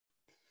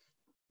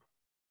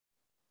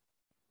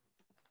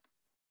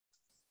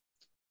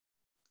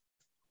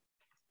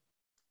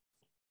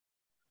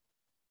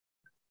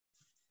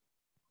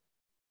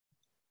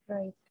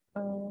Right.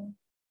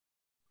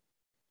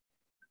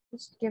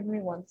 Just give me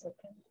 1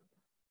 second.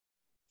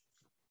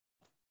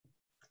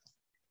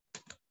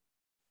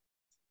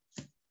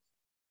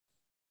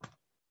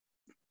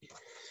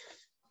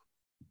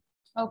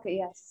 Okay,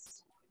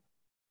 yes.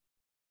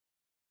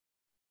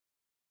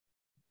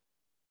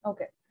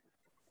 Okay.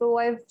 So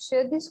I've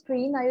shared the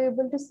screen. Are you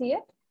able to see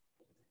it?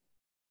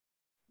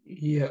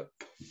 Yep.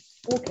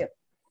 Okay.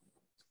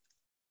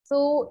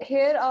 So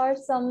here are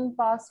some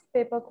past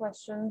paper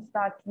questions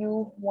that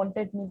you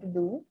wanted me to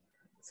do.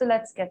 So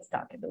let's get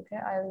started, okay?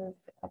 I'll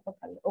pick up a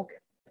color. Okay.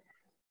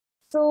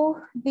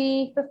 So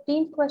the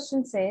 15th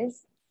question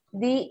says,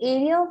 the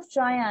area of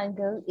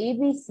triangle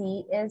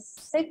ABC is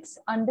 6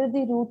 under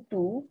the root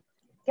 2.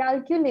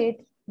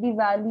 Calculate the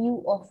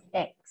value of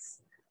x.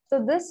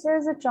 So this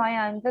is a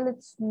triangle.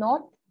 It's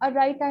not a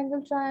right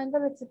angle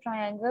triangle. It's a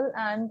triangle,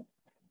 and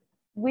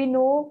we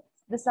know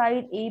the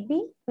side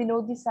AB, we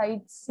know the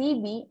side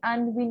CB,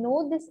 and we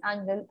know this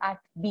angle at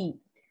B.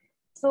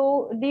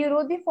 So do you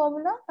know the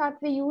formula that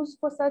we use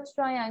for such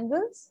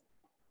triangles?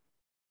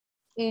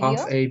 Area?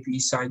 Half AB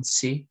sine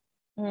C.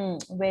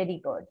 Very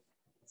good.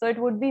 So it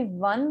would be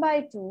 1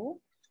 by 2,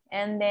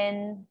 and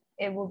then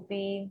it would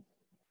be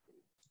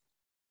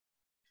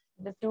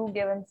the two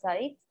given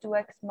sides,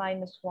 2x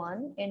minus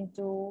 1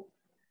 into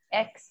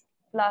x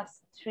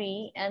plus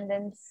 3, and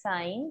then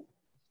sine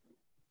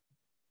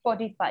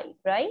 45,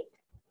 right?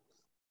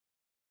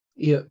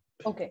 Yep.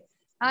 Okay.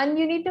 And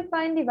you need to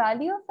find the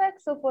value of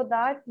x. So for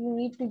that, you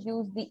need to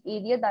use the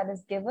area that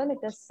is given. It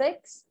is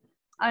 6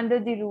 under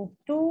the root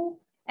 2.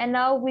 And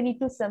now we need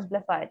to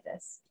simplify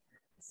this.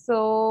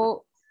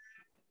 So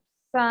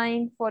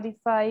sine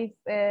 45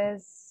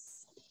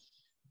 is,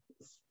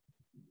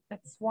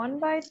 it's 1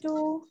 by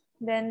 2.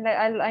 Then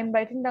I'm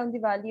writing down the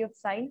value of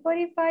sine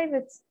 45.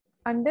 It's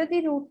under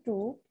the root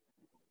 2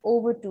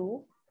 over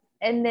 2.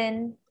 And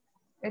then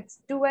it's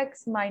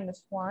 2x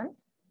minus 1.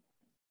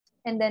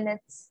 And then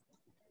it's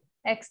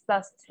x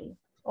plus 3.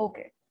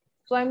 Okay.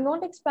 So I'm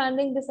not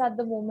expanding this at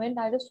the moment.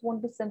 I just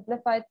want to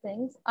simplify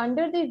things.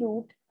 Under the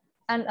root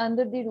and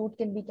under the root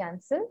can be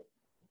cancelled.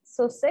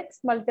 So 6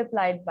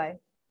 multiplied by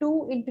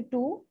 2 into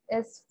 2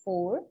 is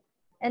 4.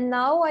 And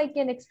now I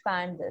can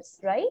expand this,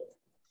 right?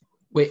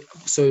 Wait,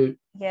 so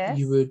Yes.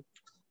 you would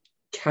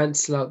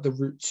cancel out the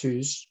root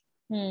 2's.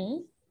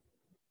 And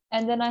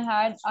then I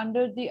had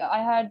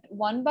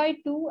 1 by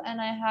 2 and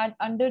I had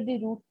under the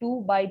root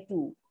 2 by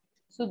 2.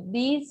 So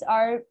these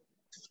are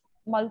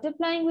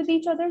multiplying with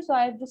each other. So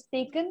I've just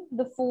taken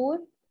the 4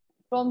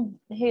 from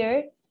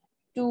here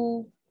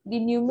to the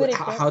numerator.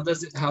 Wait,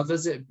 how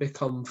does it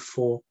become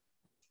 4?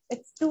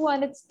 It's 2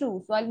 and it's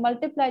 2. So I'll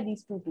multiply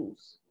these two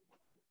 2's.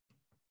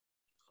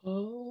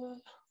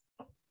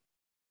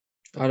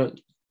 I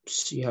don't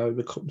see how it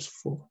becomes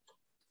 4.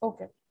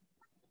 Okay.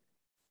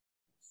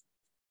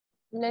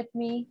 Let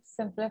me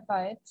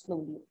simplify it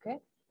slowly, okay?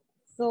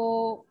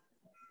 So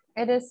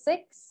it is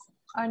 6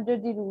 under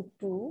the root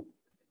 2.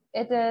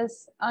 It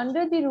is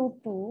under the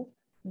root 2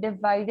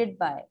 divided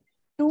by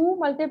 2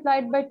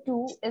 multiplied by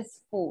 2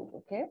 is 4,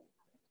 okay?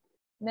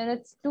 Then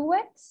it's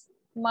 2x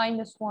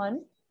minus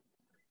 1,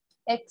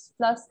 x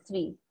plus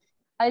 3.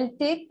 I'll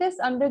take this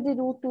under the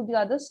root to the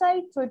other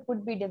side, so it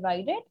would be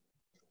divided.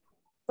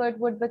 So it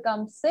would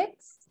become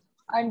 6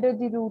 under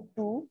the root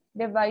 2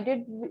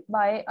 divided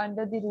by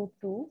under the root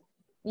 2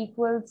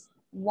 equals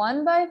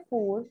 1 by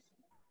 4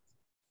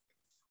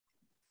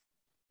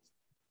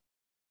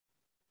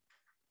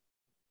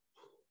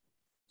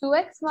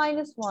 2x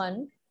minus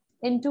 1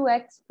 into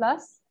x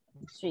plus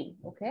 3.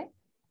 Okay.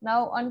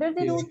 Now under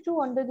the root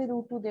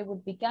 2, they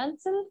would be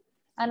cancelled.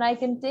 And I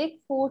can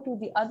take 4 to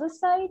the other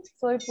side.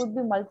 So it would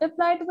be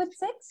multiplied with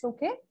 6.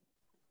 Okay.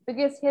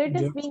 Because here it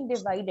is being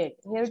divided.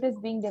 Here it is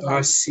being divided.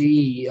 I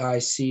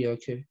see.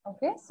 Okay.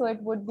 Okay. So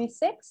it would be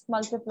 6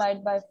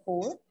 multiplied by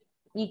 4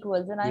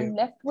 equals, and I'm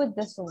left with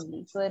this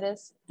only. So it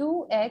is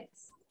 2x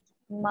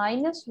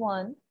minus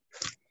 1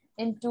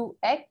 into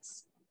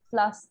x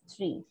plus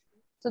 3.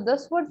 So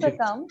this would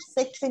become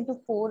 6 into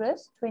 4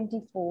 is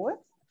 24.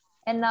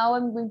 And now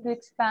I'm going to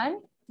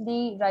expand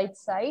the right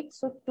side.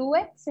 So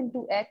 2x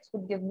into x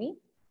would give me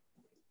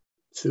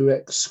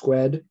 2x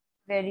squared.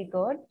 Very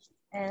good.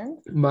 And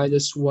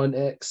minus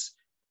 1x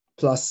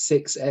plus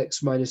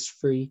 6x minus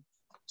 3.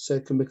 So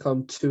it can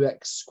become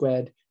 2x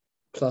squared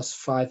plus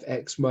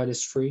 5x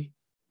minus 3.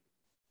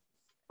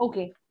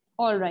 Okay.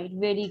 All right.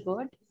 Very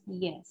good.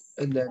 Yes.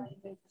 And then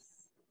 5x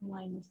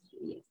minus 3.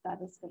 Yes, that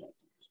is correct.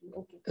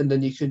 Okay. And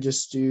then you can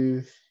just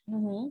do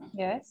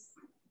yes.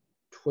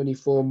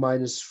 24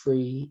 minus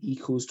 3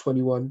 equals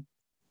 21.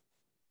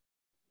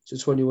 So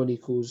 21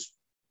 equals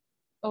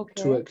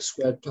 2x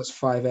squared plus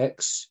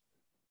 5x.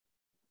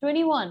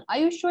 21. Are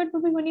you sure it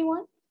will be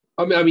 21?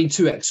 I mean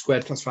 2x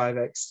squared plus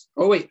 5x.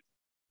 Oh, wait.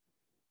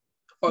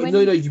 Oh, no,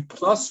 you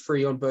plus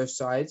 3 on both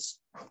sides.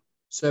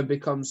 So it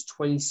becomes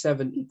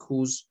 27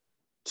 equals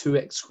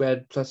 2x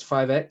squared plus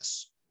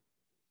 5x.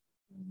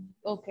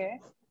 Okay.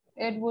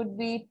 It would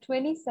be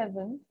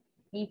 27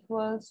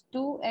 equals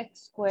 2x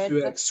squared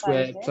 2x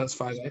squared plus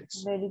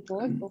 5x. Very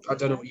good. Okay. I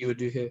don't know what you would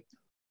do here.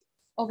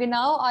 Okay,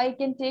 now I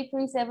can take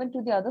 27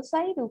 to the other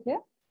side, okay?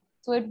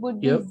 So it would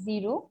be Yep.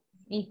 0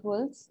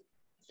 equals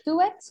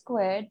 2x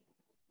squared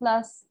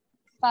plus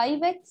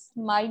 5x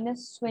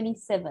minus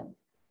 27.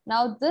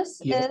 Now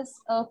this Yep. is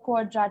a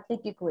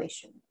quadratic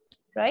equation,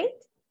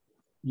 right?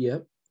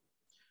 Yep.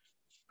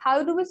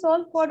 How do we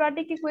solve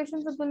quadratic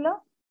equations,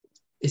 Abdullah?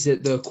 Is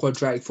it the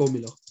quadratic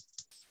formula?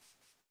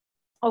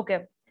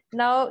 Okay,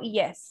 now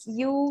yes,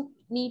 you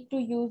need to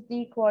use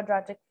the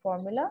quadratic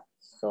formula.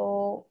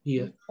 So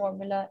Yeah. the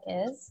formula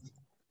is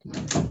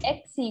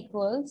x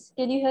equals,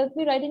 can you help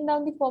me writing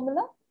down the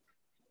formula?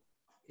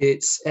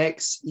 It's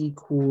x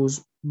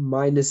equals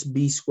minus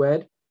b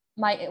squared.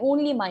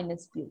 Only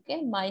minus b,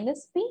 okay?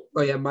 Minus b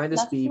Oh yeah,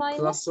 minus plus b minus.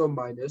 plus or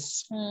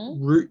minus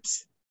Hmm. root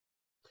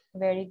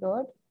Very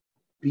good.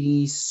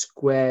 b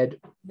squared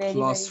Very,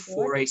 plus very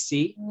good.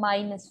 4ac.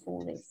 Minus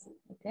 4ac,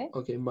 okay?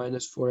 Okay,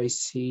 minus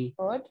 4ac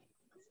Good.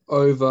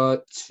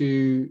 over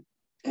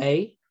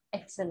 2a.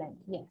 Excellent.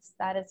 Yes,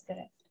 that is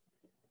correct.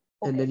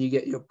 And Okay. then you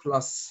get your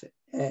plus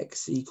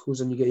x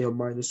equals and you get your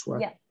minus y.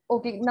 Yeah.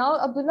 Okay. Now,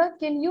 Abdullah,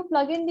 can you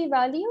plug in the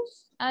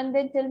values and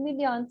then tell me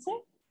the answer?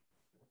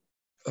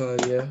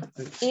 Yeah.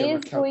 Let's A get my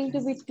is going to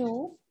calculator. be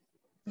 2,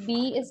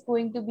 B is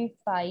going to be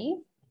 5,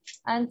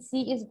 and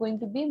C is going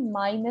to be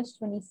minus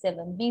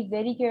 27. Be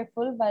very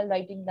careful while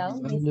writing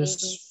down these ABs.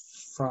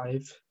 Minus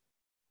 5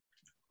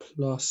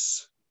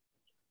 plus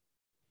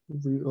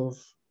root of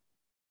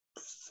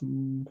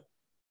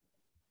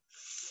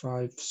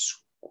 5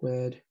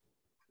 squared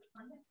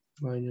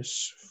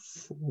minus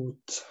 4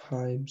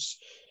 times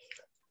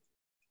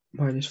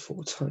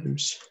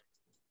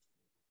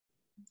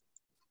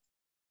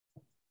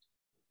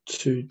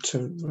 2 to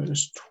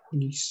minus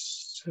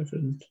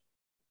 27.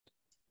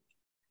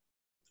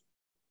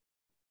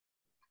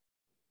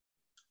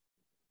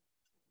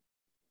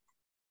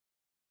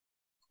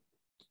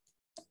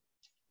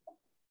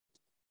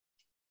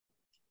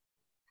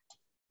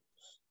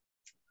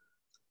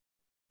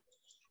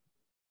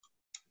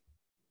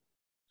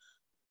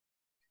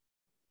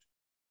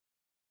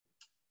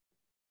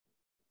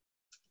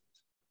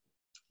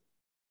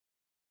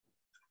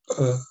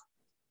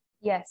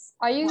 Yes.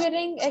 Are you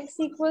getting x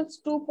equals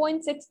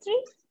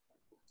 2.63?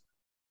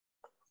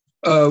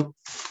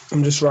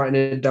 I'm just writing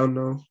it down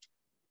now.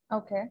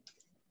 Okay.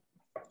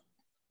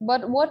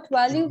 But what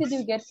value did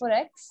you get for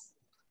x?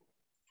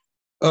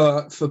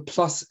 For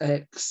plus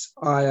x,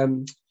 I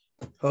am.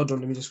 Hold on,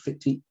 let me just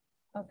quickly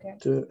Okay.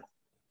 do it.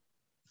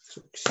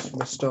 It's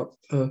messed up.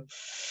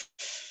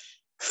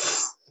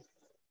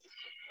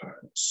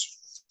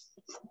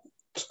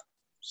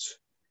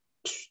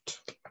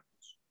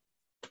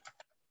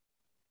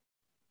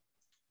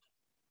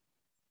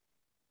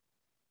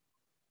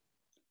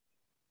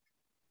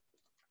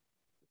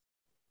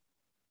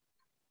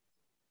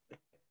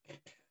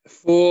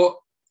 For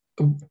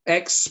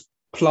x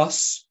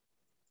plus,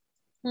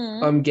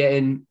 I'm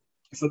getting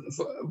for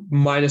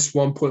minus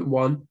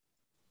 1.1.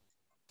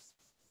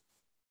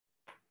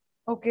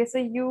 Okay, so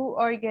you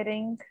are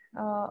getting,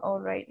 all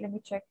right, let me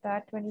check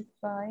that,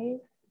 25.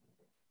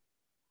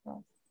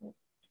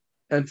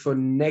 And for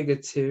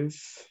negative,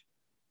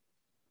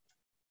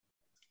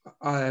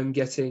 I am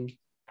getting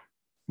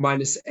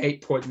minus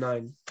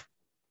 8.9.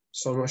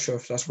 So I'm not sure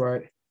if that's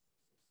right.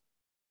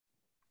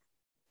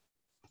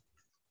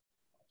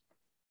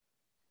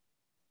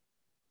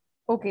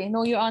 Okay,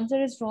 no, your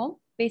answer is wrong.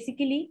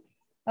 Basically,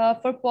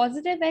 for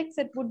positive x,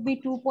 it would be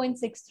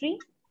 2.63.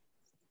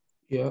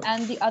 Yeah.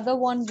 And the other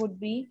one would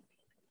be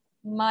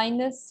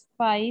minus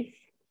 5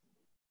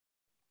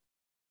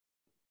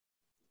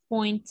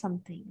 point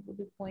something. It would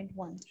be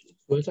 0.1.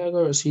 Where did I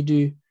go? So you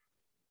do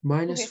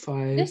minus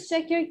Okay. 5.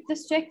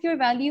 Just check your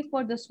value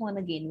for this one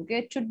again. Okay,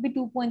 it should be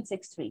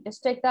 2.63.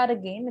 Just check that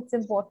again. It's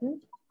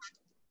important.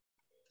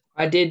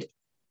 I did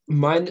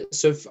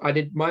minus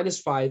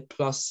 5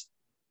 plus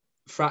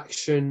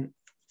fraction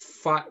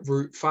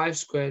root 5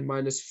 squared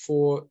minus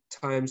 4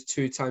 times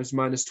 2 times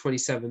minus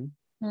 27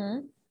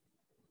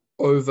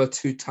 over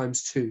 2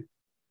 times 2.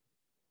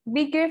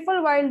 Be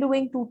careful while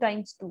doing 2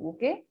 times 2,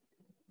 okay?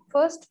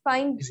 First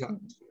find, Exactly.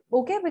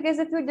 okay, because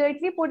if you're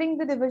directly putting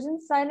the division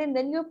sign and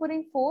then you're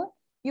putting 4,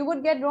 you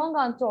would get wrong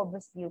answer,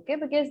 obviously, okay?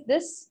 Because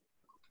this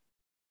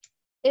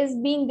is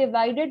being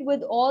divided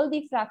with all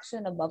the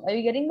fraction above. Are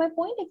you getting my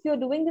point? If you're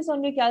doing this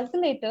on your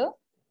calculator,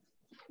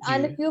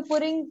 and if you're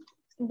putting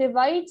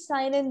divide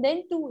sign and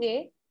then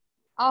 2a,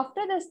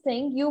 after this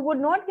thing, you would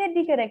not get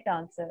the correct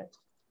answer,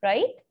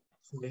 right?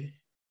 Okay.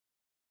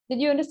 Did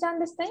you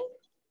understand this thing?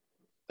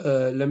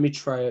 Let me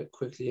try it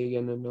quickly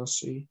again and I'll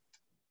see.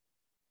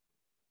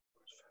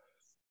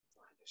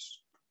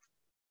 Minus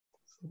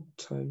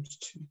 4 times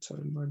 2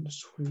 times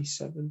minus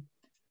 27.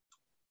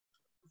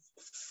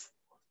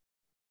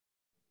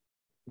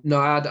 No,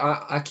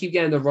 I keep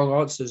getting the wrong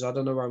answers. I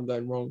don't know where I'm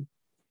going wrong.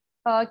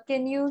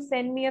 Can you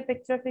send me a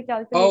picture of your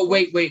calculator? Oh,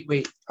 wait.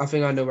 I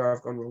think I know where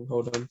I've gone wrong.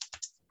 Hold on.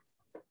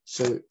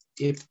 So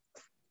if...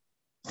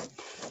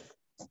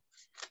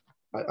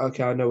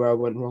 Okay, I know where I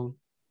went wrong.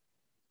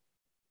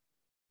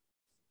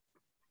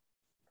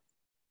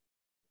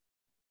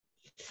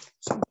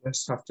 So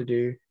just have to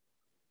do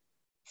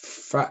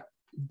fat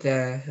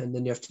there, and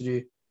then you have to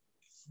do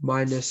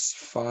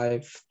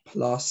 -5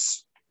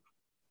 plus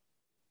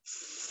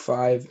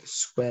 5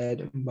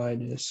 squared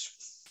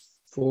minus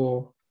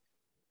 4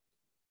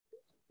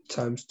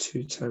 times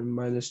 2 times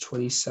minus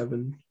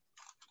 27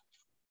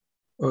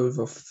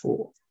 over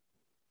 4.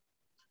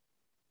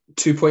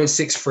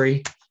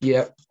 2.63.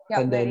 Yep. Yeah,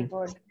 and very then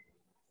good.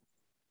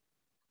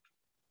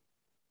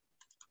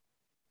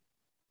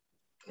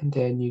 and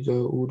then you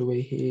go all the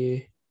way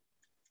here,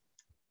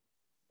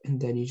 and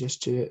then you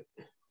just do it,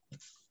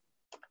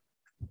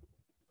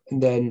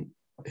 and then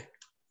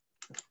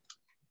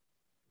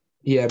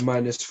yeah,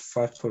 minus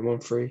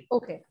 5.13.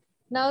 Okay.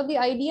 Now the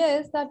idea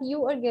is that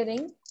you are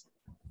getting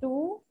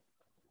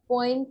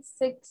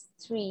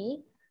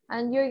 2.63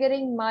 and you're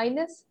getting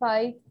minus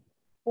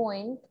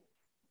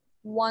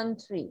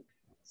 5.13.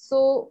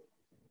 So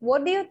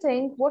what do you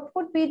think? What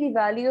would be the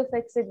value of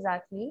x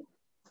exactly?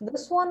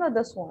 This one or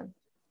this one?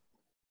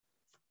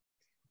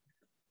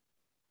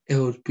 It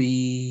would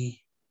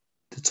be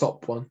the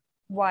top one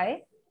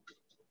Why?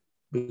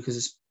 because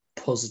it's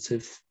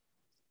positive.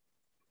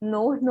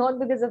 No, not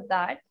because of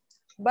that,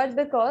 but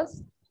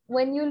because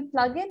when you'll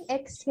plug in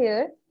x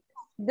here,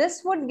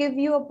 this would give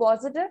you a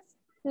positive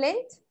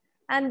length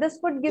and this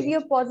would give you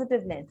a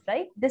positive length,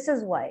 right? This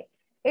is why.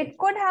 It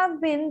could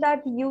have been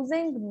that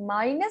using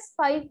minus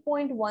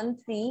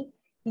 5.13,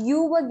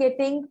 you were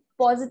getting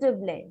positive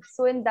length.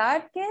 So in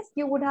that case,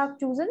 you would have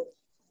chosen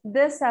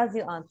this as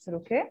your answer,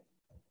 okay?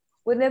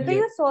 Whenever Yep.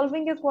 you're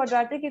solving a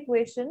quadratic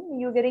equation,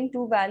 you're getting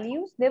two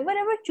values. Never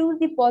ever choose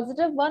the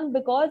positive one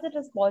because it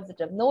is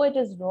positive. No, it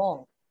is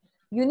wrong.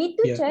 You need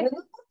to Yeah. check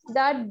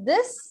that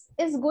this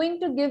is going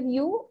to give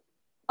you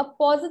a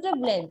positive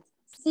length.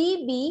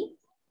 CB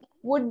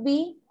would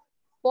be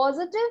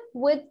positive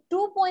with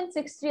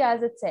 2.63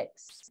 as its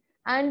x,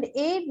 and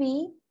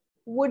AB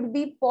would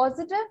be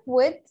positive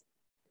with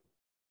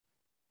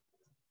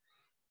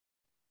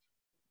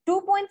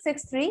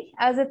 2.63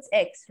 as its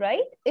x,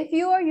 right? If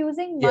you are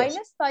using Yes.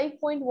 minus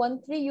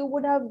 5.13, you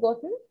would have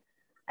gotten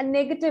a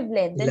negative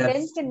length. The 11,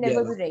 length can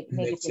never be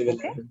negative,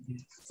 okay?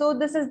 11. So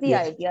this is the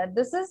Yeah. idea.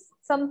 This is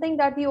something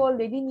that you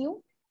already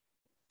knew.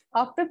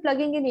 After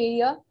plugging in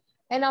area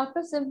and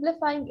after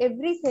simplifying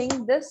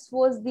everything, this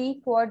was the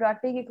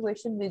quadratic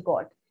equation we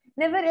got.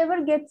 Never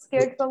ever get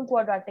scared from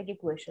quadratic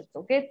equations,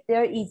 okay?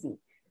 They're easy.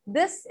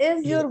 This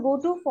is your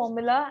go-to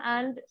formula,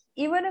 and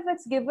even if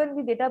it's given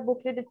the data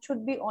booklet, it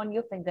should be on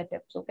your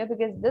fingertips, okay?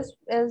 Because this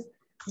is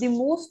the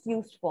most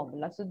used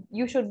formula. So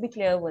you should be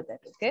clear with it,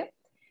 okay?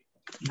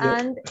 Yeah.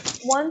 And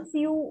once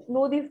you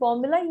know the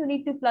formula, you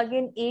need to plug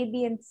in A,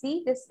 B, and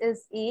C. This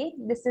is A,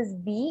 this is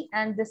B,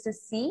 and this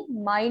is C.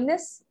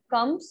 Minus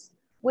comes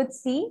with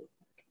C.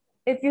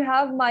 If you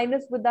have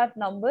minus with that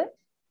number,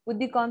 with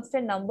the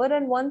constant number,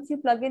 and once you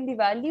plug in the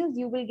values,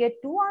 you will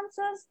get two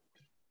answers.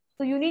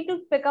 So you need to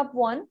pick up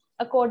one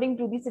according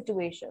to the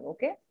situation,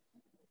 okay?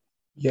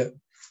 Yeah.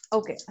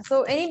 Okay,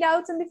 so any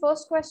doubts in the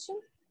first question?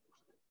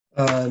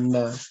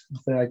 No, I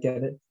think I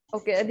get it.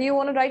 Okay, do you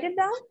want to write it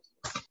down?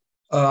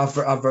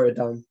 I've wrote it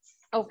down.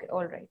 Okay,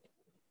 all right.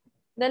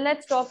 Then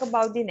let's talk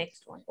about the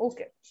next one.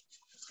 Okay.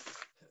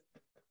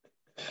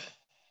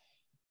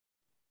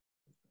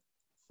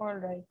 All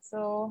right,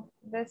 so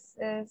this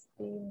is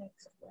the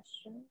next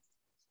question.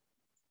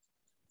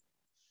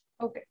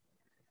 Okay.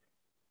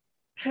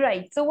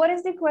 Right, so what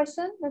is the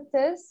question? It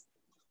says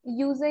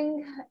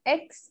using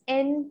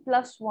xn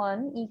plus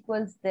 1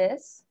 equals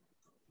this,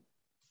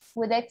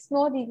 with x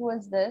naught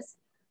equals this,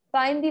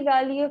 find the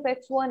value of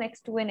x1,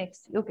 x2, and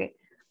x3. Okay.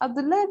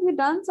 Abdullah, have you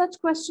done such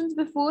questions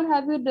before?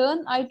 Have you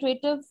done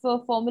iterative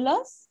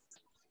formulas?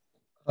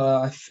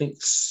 I think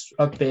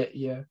a bit,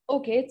 yeah.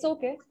 Okay, it's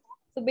okay.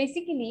 So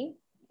basically,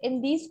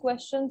 in these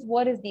questions,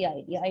 what is the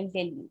idea? I'll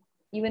tell you,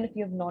 even if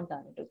you have not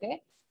done it,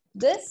 okay?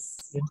 This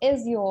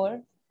is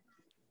your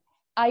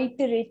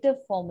iterative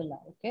formula,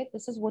 okay?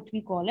 This is what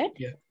we call it.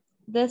 Yeah.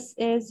 This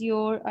is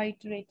your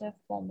iterative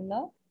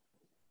formula.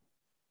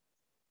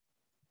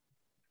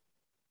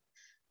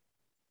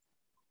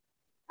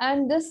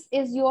 And this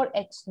is your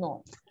x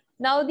naught.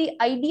 Now, the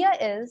idea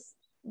is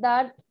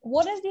that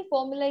what is the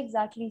formula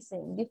exactly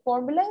saying? The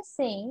formula is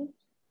saying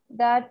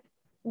that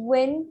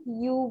when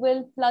you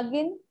will plug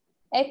in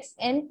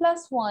xn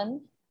plus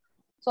 1,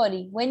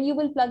 sorry, when you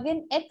will plug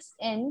in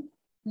xn,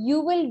 you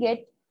will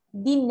get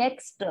the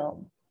next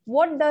term.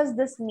 What does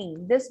this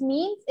mean? This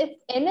means if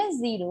n is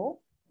 0,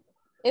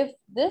 if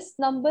this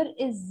number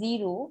is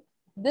 0,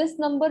 this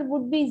number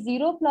would be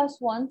 0 plus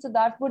 1, so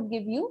that would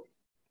give you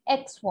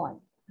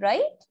x1,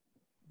 right?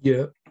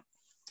 Yeah.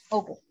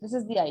 Okay, this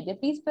is the idea.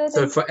 Please pay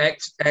So attention. for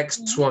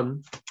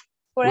x1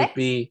 For would x,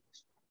 be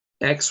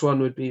x1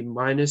 would be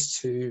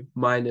 -2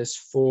 minus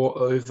 4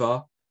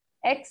 over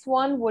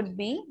x1 would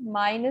be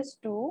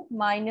 -2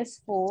 minus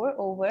 4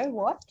 over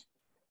what?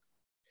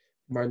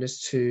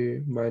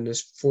 -2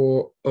 minus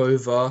 4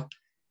 over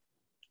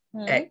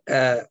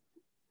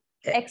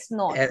x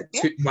naught.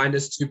 Okay?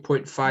 minus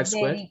 2.5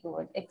 squared. Very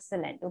good.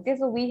 Excellent. Okay,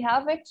 so we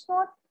have x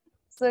naught.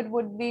 So it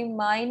would be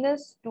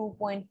minus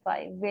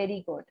 2.5.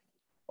 Very good.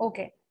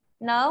 Okay.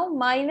 Now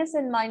minus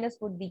and minus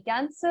would be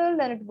cancelled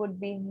and it would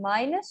be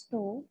minus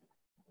 2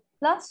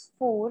 plus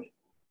 4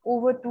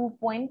 over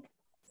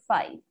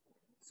 2.5.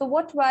 So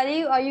what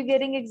value are you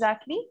getting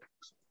exactly?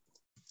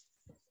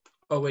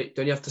 Oh, wait,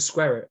 don't you have to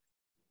square it?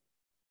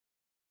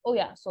 Oh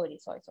yeah, sorry.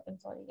 I'm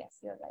sorry. Yes,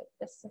 you're right.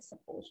 This is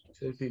supposed to.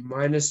 So it'd be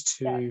minus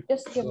 2 Yeah,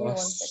 just give me 1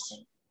 plus...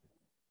 second.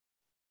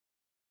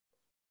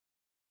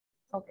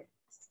 Okay,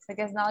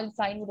 because now the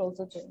sign would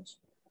also change.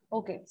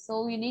 Okay,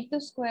 so you need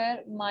to square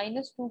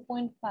minus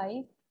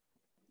 2.5.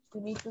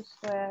 You need to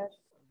square.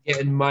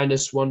 Getting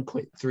minus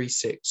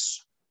 1.36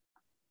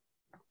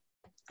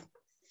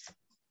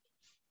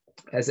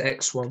 as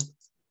x1.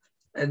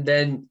 And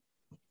then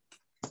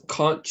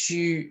can't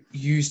you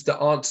use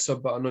the answer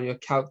button on your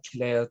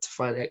calculator to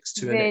find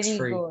x2 and Very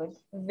x3? good.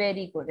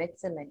 Very good.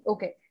 Excellent.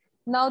 Okay.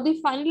 Now the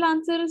final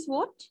answer is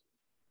what?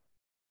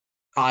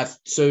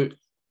 So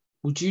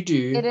would you It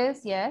do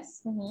is,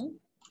 yes.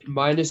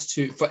 minus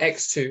 2 for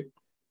x2?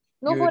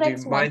 No, You for would do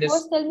x1. minus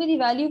First, tell me the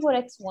value for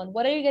x1.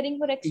 What are you getting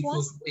for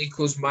x1?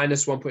 equals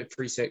minus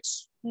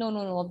 1.36.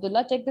 No,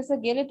 Abdullah. Check this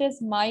again. It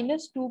is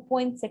minus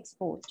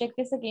 2.64. Check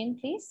this again,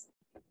 please.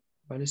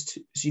 Minus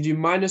 2. So you do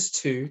minus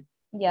 2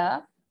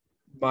 Yeah.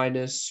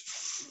 minus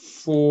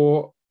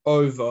 4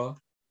 over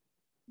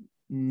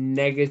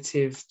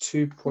negative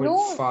 2.5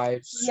 No,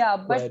 yeah,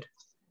 squared.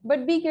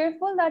 but be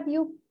careful that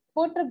you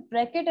put a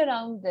bracket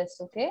around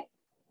this, okay?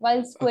 While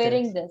Okay.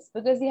 squaring this,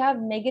 because you have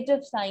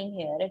negative sign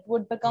here. It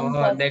would become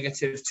positive.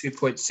 Negative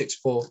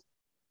 2.64.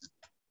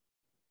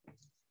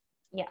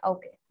 Yeah,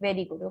 okay.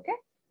 Very good, okay?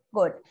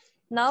 Good.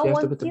 Now, So you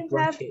have to once put the you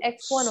have x1,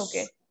 brackets.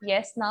 okay.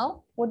 Yes,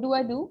 now, what do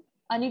I do?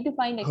 I need to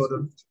find Hold x2.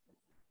 on.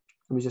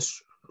 Let me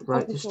just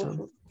write Okay, this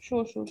down.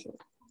 sure.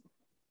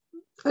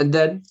 And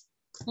then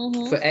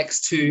Mm-hmm. for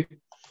x2,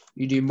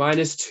 you do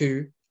minus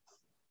 2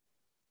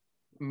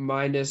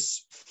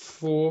 minus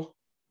 4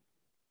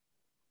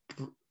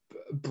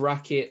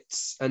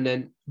 brackets, and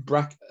then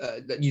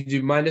you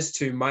do minus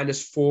 2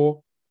 minus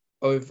 4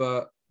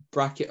 over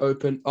bracket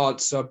open,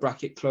 answer,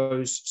 bracket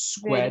close,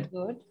 Very squared.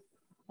 good.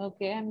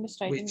 Okay, I'm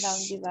just writing down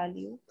the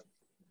value.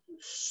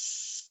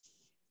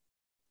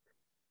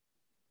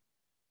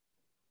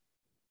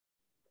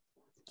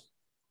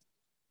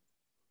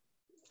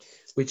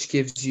 Which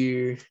gives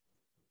you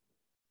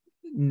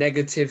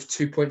negative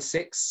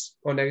 2.6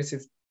 or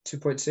negative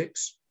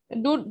 2.6.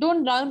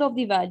 Don't round off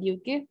the value,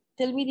 okay?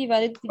 Tell me the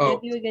value that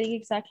you are getting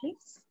exactly.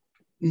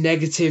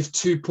 Negative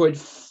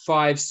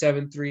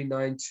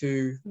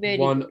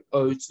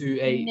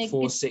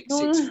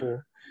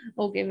 2.57392102846664.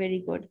 Okay,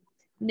 very good.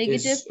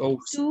 Negative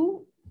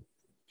 2,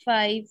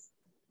 5,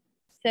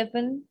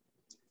 7,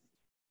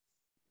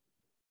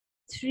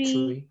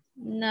 3,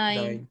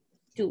 9,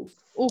 2.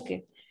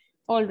 Okay.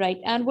 All right.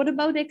 And what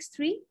about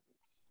x3?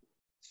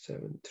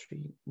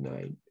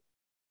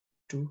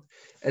 7392.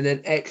 And then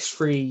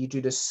x3, you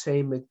do the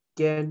same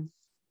again.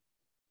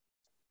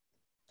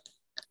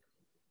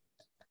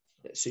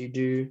 So you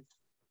do...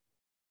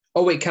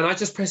 Oh, wait, can I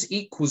just press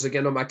equals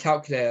again on my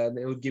calculator and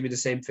it would give me the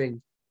same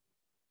thing?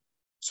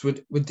 So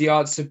would the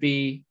answer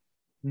be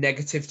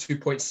negative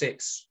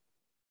 2.6?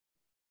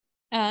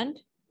 And?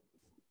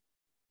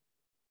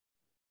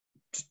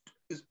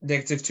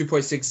 Negative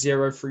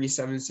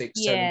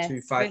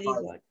 2.60376725.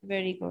 Yes,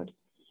 very good.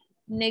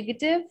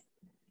 Negative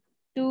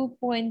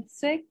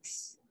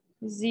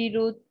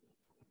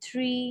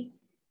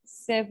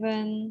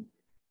 2.603767,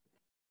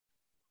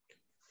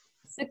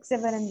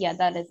 and yeah,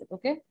 that is it.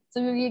 Okay,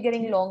 so we're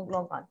getting long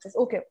answers.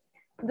 Okay,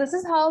 this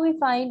is how we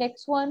find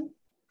x1,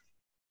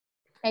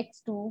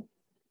 x2,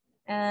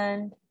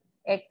 and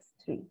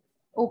x3.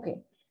 Okay,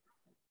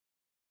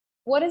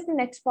 what is the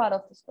next part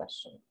of this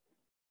question?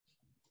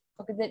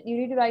 Okay, that you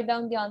need to write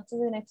down the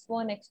answers in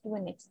x1, x2,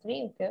 and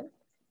x3. Okay,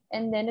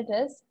 and then it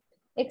is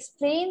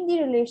explain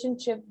the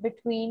relationship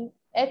between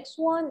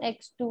x1,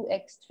 x2,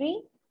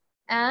 x3,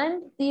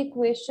 and the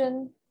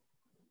equation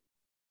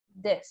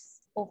this.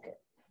 Okay.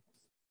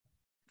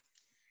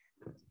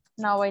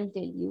 Now I'll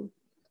tell you.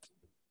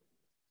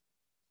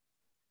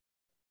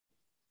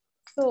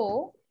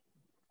 So,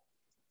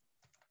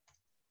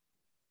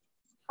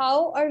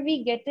 how are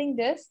we getting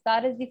this?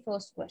 That is the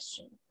first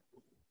question.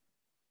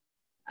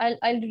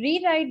 I'll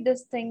rewrite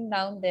this thing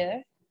down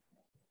there.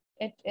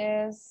 It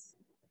is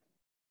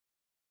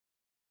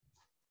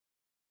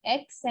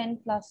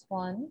xn plus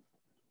 1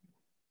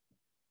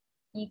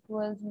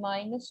 equals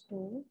minus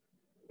 2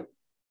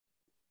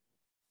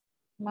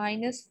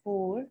 minus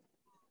 4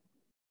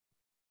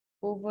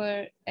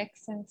 over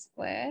xn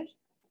square.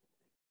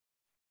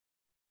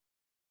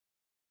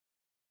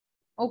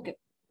 Okay.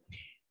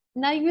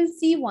 Now you will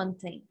see one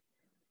thing.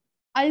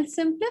 I'll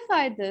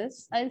simplify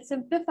this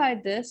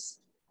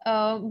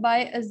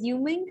by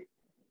assuming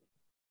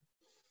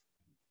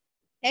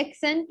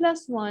xn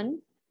plus 1,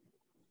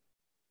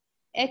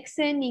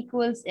 xn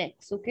equals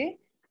x, okay?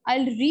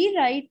 I'll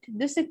rewrite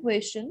this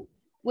equation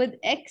with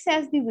x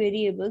as the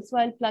variable. So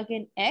I'll plug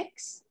in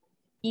x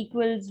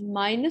equals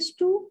minus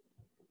 2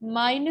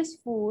 minus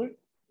 4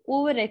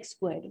 over x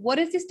squared. What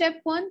is the step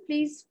one?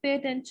 Please pay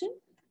attention.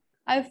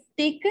 I've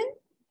taken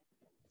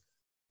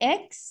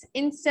x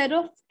instead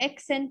of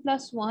xn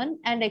plus 1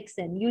 and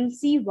xn. You'll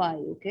see why,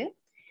 okay?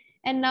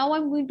 And now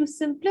I'm going to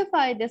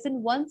simplify this.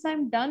 And once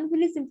I'm done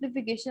with the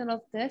simplification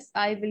of this,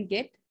 I will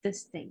get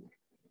this thing.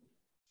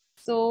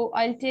 So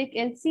I'll take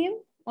LCM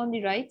on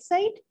the right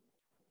side.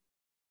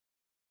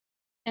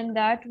 And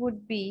that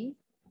would be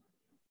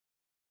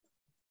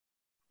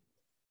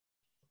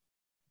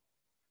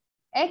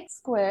x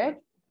squared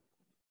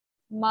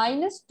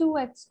minus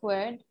 2x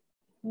squared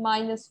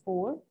minus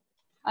 4.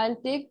 I'll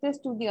take this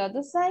to the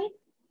other side.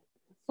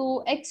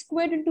 So x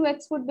squared into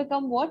x would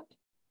become what?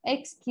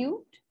 X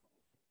cubed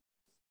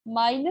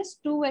minus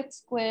 2x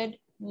squared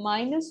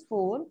minus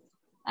 4.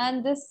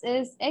 And this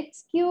is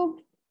x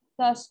cubed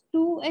plus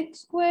 2x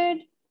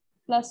squared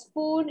plus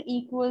 4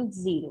 equals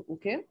 0.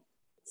 Okay.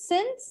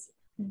 Since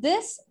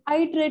this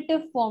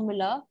iterative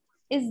formula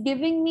is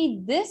giving me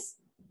this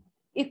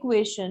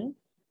equation,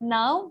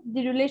 now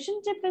the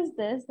relationship is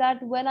this,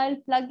 that when I'll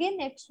plug in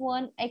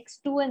x1,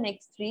 x2 and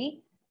x3,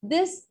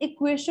 this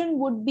equation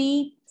would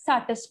be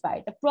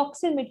satisfied,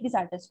 approximately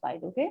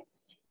satisfied, okay?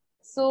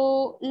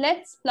 So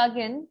let's plug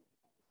in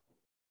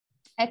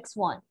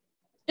x1.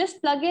 Just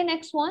plug in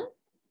x1.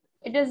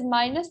 It is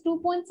minus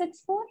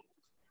 2.64.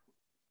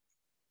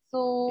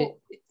 So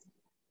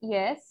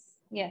yes.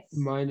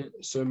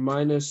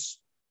 Minus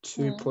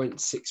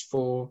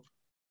 2.64.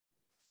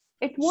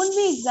 It won't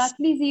be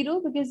exactly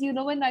 0 because you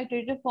know in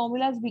iterative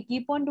formulas we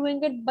keep on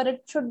doing it, but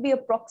it should be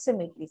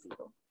approximately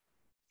 0.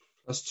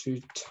 Plus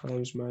 2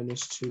 times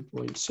minus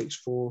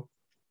 2.64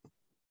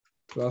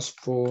 plus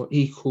 4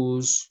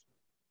 equals,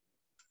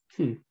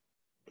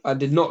 I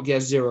did not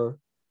get 0.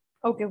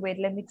 Okay, wait,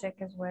 let me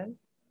check as well.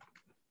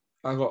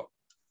 I got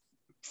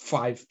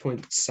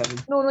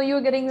 5.7. No,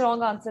 you're getting the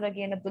wrong answer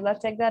again, Abdullah.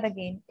 Check that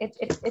again.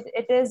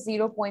 It is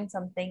 0 point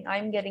something.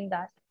 I'm getting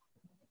that.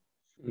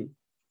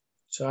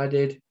 So I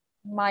did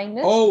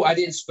minus. Oh, I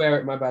didn't square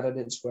it. My bad. I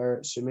didn't square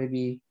it. So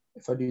maybe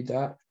if I do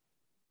that.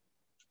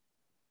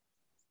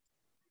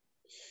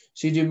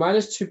 So you do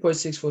minus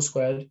 2.64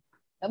 squared.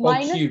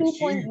 Minus cubed. 2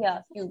 point,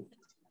 yeah, cubed.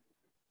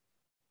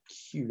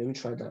 Cubed. Let me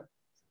try that.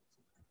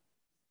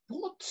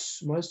 What?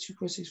 Minus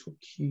 2.64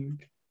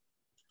 cubed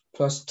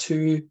plus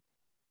 2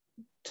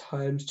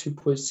 times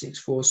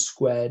 2.64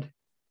 squared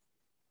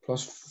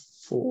plus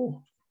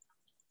 4.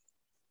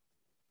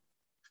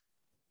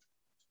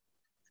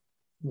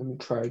 Let me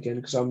try again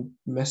because I'm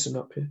messing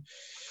up here.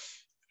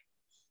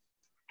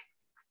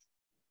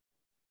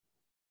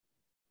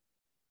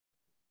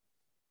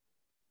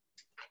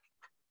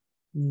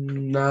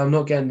 No, I'm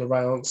not getting the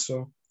right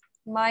answer.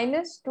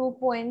 Minus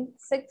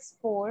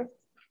 2.64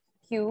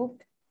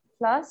 cubed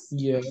plus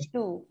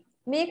 2.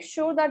 Make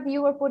sure that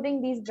you are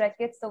putting these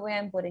brackets the way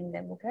I'm putting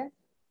them, okay?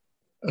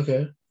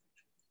 Okay.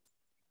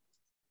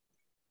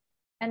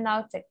 And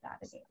now check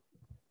that again.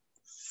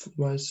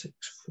 Minus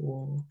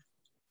 64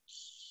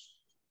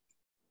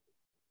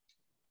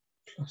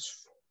 plus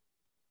 4.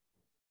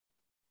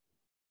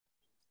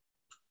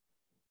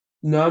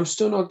 No, I'm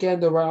still not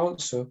getting the right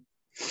answer.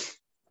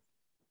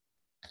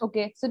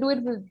 Okay, so do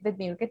it with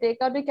me. Okay,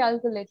 take out the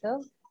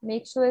calculator.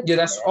 Make sure it's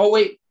that's there. Oh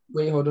wait,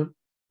 hold on.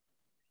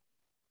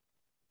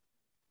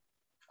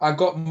 I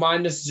got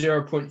minus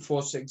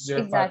 0.460544.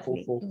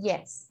 Exactly.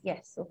 Yes.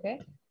 Okay.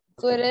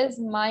 So it is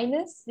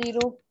minus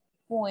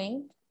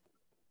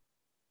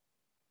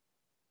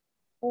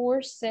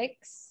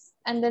 0.46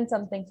 and then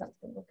something.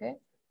 Okay.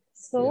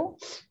 So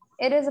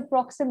it is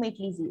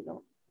approximately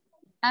 0.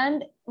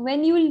 And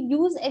when you will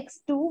use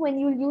x2, when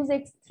you will use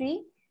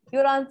x3,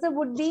 your answer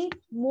would be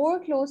more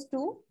close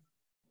to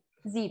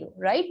 0,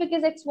 right?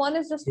 Because x1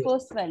 is just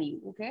first value,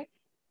 okay?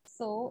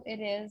 So it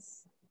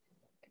has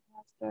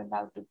turned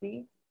out to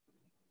be,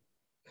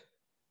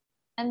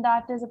 and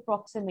that is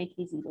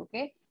approximately 0,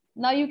 okay?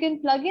 Now you can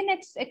plug in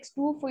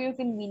x2 for your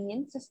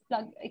convenience. Just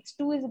plug,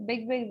 x2 is a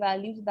big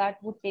value, so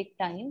that would take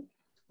time.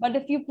 But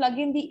if you plug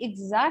in the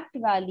exact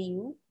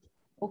value,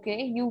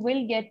 okay, you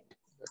will get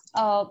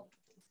an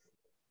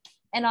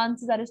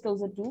answer that is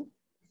closer to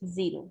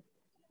 0.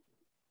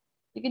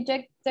 You can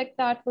check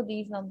that for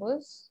these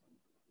numbers.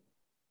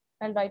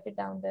 I'll write it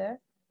down there.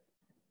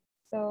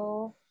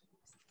 So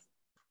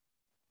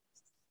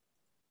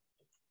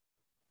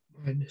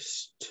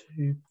minus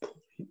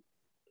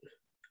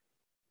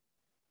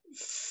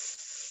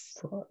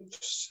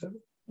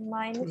 2.57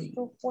 minus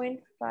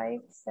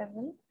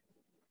 2.57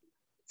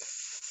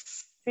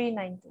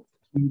 392.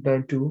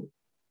 392.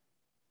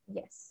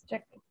 Yes,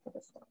 check it for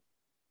this one.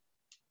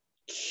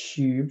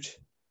 Cubed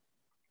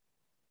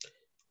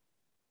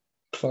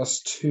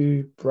plus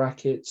 2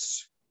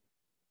 brackets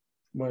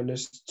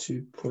minus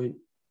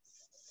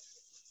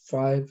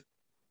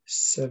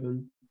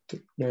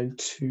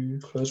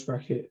 2.5792 close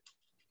bracket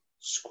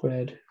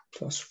squared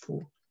plus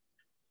 4.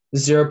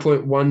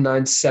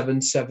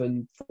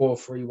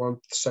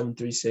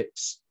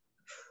 0.19774313736.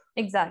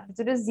 Exactly.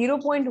 So it is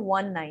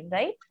 0.19,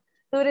 right?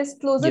 So it is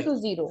closer to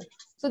 0.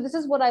 So this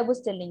is what I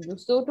was telling you.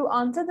 So to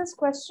answer this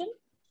question,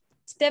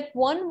 step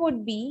 1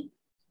 would be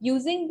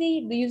using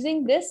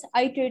this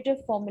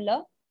iterative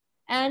formula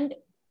and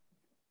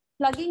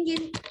plugging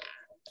in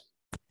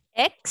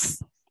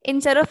x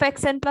instead of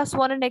xn plus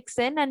 1 and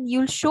xn, and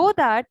you'll show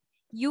that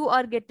you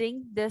are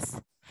getting this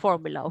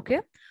formula.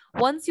 Okay,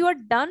 once you are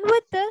done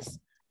with this,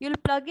 you'll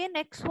plug in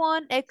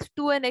x1,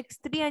 x2 and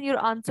x3 and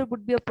your answer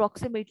would be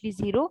approximately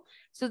 0.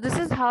 So this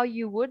is how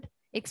you would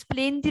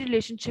explain the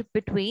relationship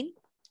between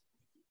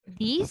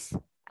these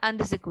and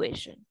this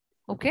equation.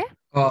 Okay,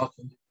 Oh,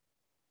 okay.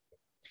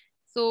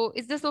 so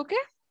is this okay?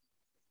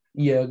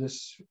 Yeah,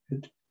 that's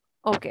good.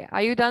 Okay,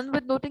 are you done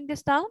with noting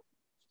this down?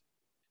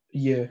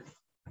 Yeah.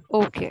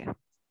 Okay.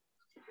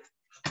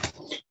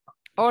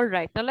 All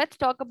right, now let's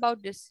talk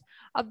about this.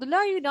 Abdullah,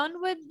 are you done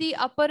with the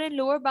upper and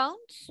lower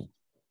bounds?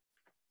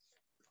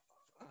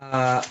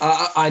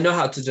 I know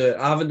how to do it.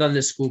 I haven't done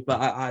this school,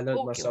 but I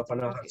learned myself. I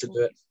know how to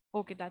do it.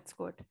 Okay, that's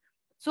good.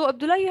 So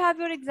Abdullah, you have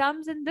your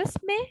exams in this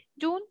May,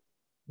 June?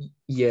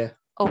 Yeah.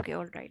 Okay,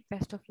 all right.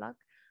 Best of luck.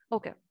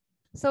 Okay.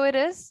 So it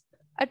is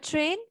a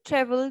train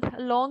traveled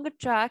along a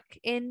track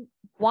in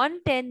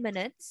 110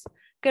 minutes,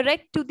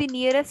 correct to the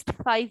nearest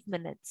 5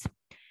 minutes.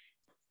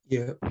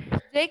 Yeah.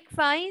 Jake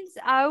finds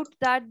out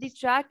that the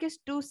track is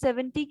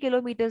 270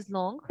 kilometers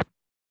long.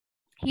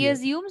 He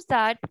assumes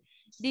that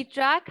the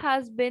track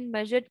has been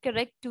measured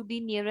correct to the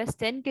nearest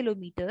 10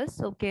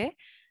 kilometers. Okay.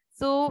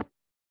 So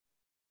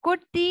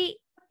could the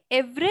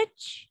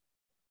average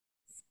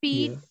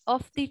speed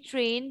of the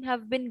train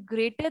have been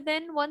greater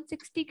than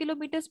 160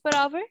 kilometers per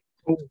hour?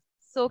 Oh,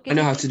 So I can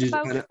know you how think to do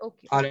about this. it?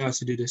 Okay. I know how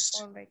to do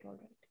this. All right. All right.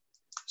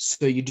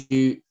 So you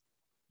do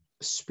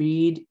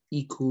speed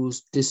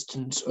equals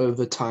distance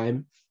over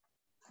time.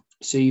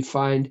 So you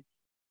find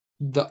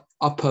the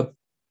upper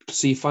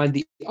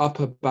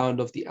bound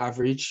of the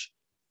average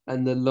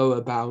and the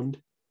lower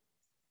bound.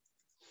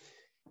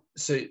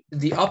 So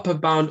the upper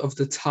bound of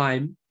the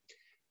time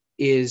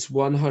is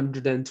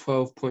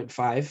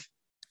 112.5.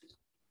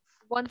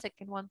 1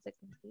 second,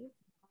 please.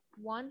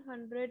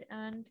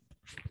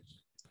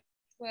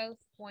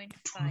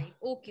 112.5.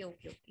 Okay.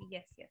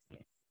 Yes.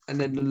 And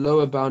then the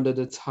lower bound of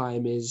the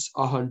time is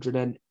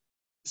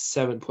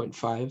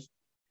 107.5.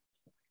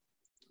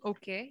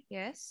 Okay,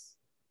 yes.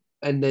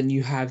 And then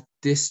you have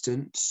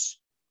distance,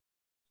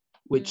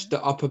 which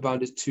the upper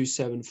bound is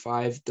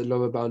 275, the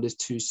lower bound is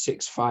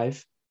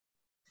 265.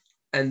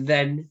 And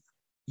then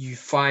you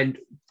find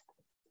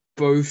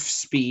both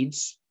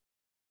speeds,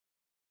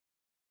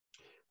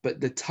 but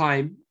the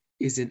time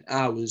is in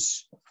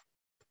hours.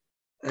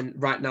 And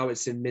right now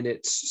it's in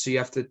minutes. So you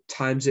have to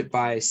times it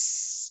by,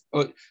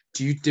 or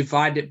do you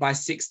divide it by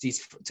 60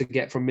 to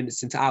get from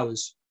minutes into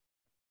hours?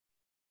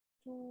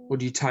 Or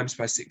do you times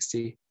by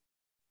 60?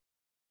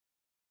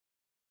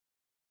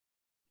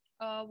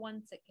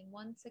 1 second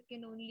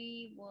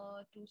only.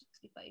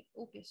 265.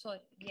 Okay, sorry.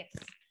 Yes.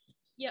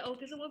 Yeah,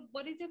 okay. So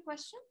what is your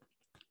question?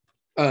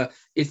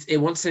 It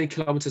wants 10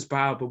 kilometers per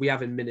hour, but we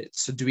have in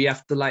minutes. So do we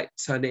have to like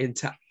turn it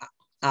into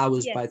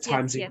hours by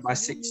times it by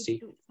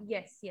 60?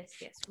 Yes.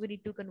 We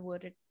need to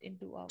convert it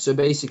into hours. So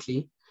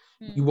basically,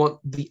 you want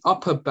the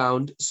upper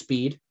bound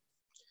speed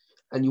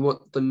and you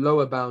want the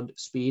lower bound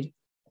speed.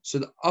 So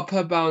the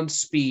upper bound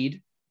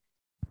speed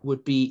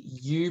would be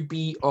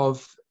UB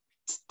of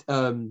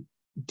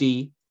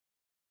D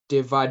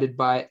divided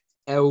by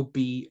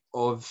LB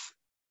of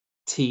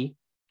T.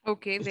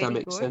 Okay, if very that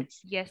makes good. sense.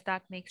 Yes,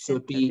 that makes So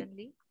sense. it'd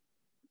be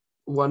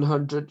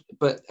 100,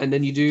 and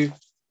then you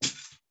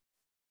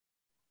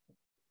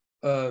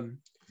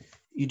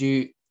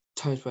do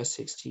times by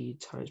 60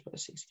 times by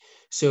 60.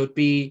 So it'd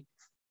be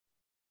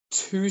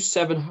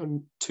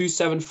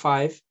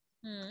 275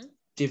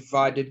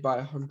 divided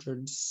by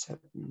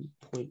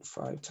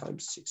 107.5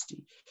 times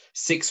 60.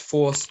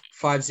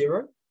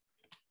 6450.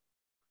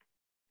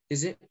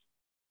 Is it?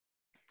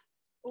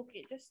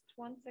 Okay, just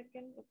 1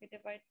 second. Okay,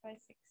 divide by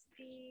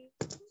 60.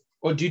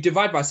 Or do you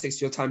divide by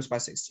 60 or times by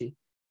 60?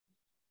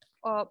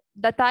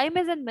 The time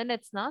is in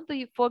minutes now.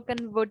 So for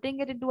converting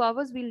it into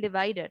hours, we'll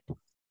divide it.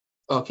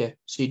 Okay,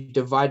 so you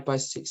divide by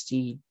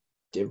 60,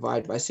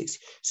 divide by 60.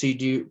 So you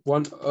do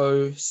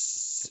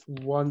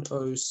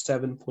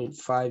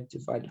 107.5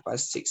 divided by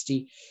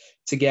 60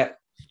 to get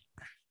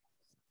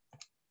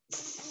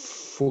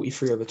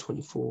 43 over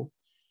 24.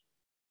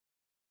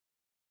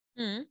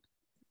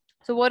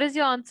 So what is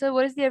your answer?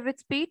 What is the average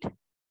speed?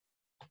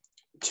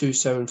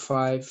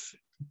 275,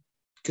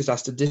 because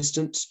that's the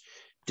distance,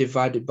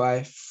 divided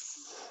by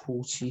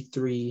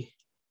 43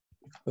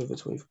 over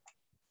 24.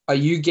 Are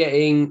you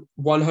getting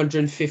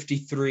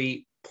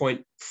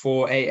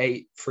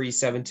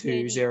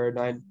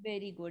 153.488372009?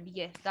 Very good.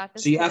 Yes, that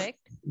is so you correct.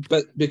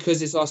 But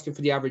because it's asking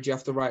for the average, you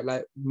have to write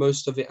like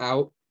most of it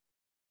out.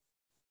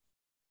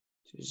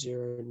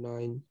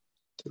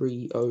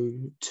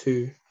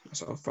 09302.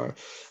 That's how far.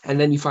 And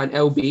then you find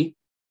LB,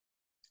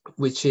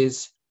 which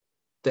is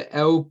the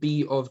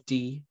LB of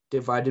D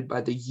divided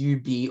by the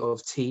UB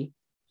of T.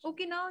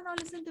 Okay, now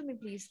listen to me,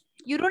 please.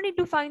 You don't need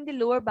to find the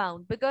lower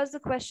bound because the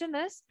question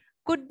is,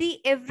 could the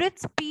average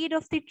speed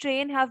of the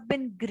train have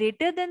been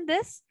greater than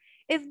this?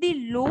 if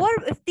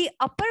the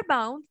upper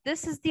bound,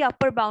 this is the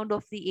upper bound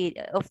of the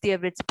area of the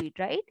average speed,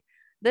 right?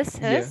 This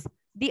is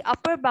the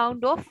upper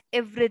bound of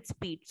average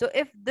speed. So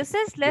if this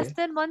is less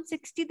than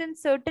 160, then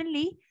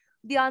certainly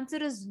the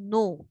answer is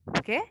no.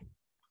 Okay.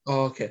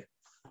 Oh, okay.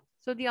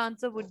 So the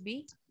answer would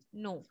be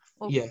no.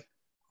 Okay. Yeah.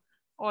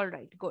 All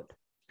right, good.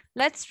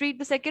 Let's read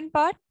the second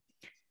part.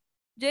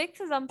 Jake's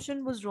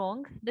assumption was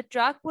wrong. The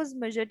track was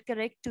measured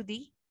correct to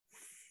the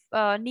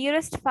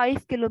nearest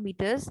 5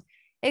 kilometers.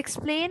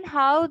 Explain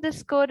how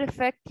this could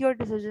affect your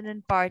decision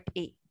in part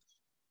A.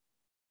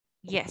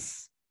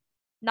 Yes.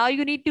 Now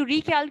you need to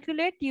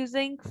recalculate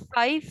using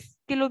 5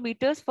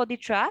 kilometers for the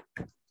track.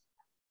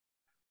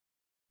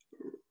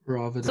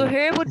 So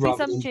here would be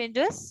some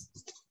changes.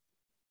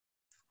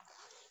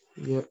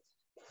 Yep.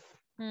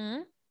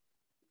 Hmm.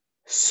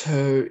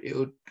 So it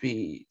would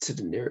be to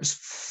the nearest.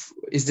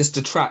 Is this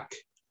the track?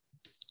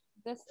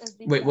 This is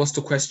the Wait, track. what's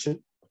the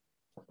question?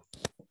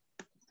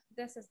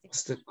 This is the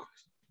What's the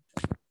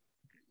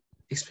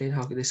explain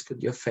how this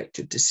could affect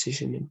your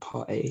decision in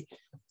part A.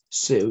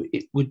 So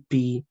it would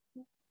be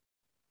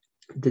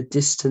the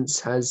distance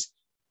has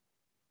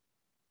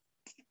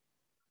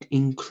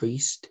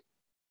increased,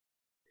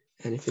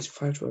 and if it's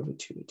 5 to over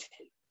 2, 10,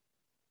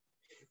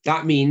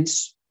 that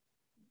means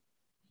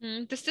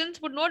distance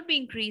would not be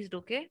increased.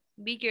 Okay,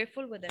 be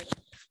careful with it.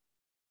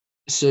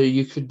 so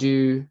you could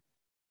do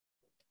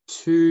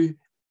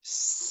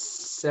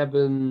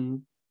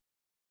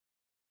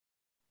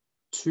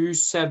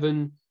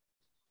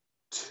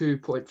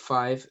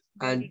 272.5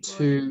 and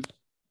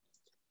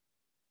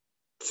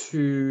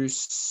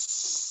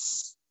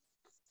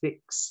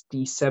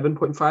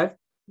 267.5.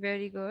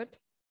 Very good.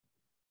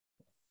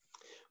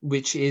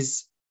 Which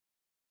is,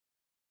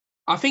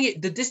 I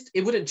think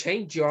it wouldn't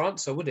change your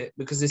answer, would it?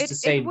 Because it's the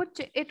same.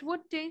 It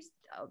would change.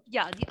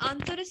 Yeah, the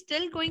answer is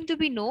still going to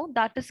be no.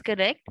 That is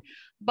correct.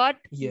 But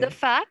the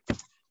fact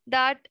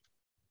that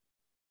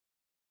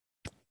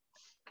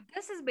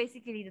this is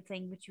basically the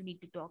thing which you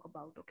need to talk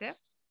about. Okay.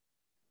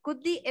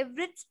 Could the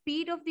average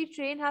speed of the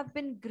train have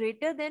been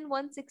greater than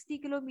 160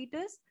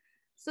 kilometers?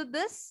 So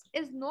this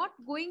is not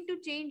going to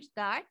change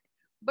that,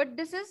 but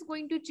this is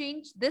going to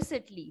change this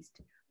at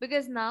least,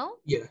 because now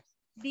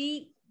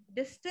the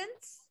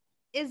distance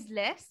is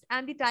less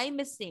and the time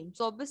is same.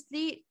 So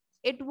obviously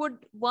it would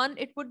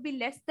be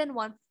less than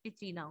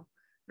 153 now,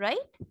 right?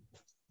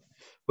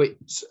 Wait,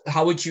 so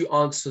how would you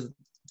answer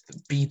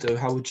B though?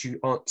 How would you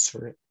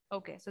answer it?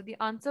 Okay, so the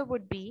answer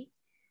would be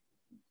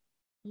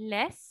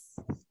less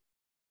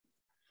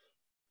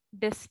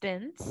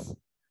distance,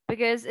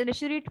 because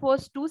initially it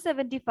was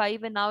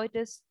 275 and now it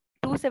is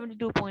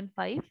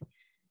 272.5.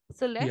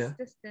 So less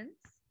distance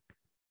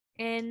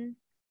in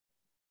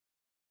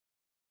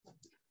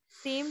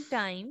same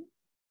time.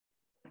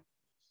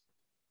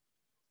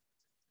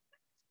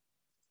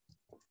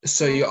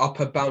 So your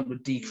upper bound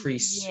would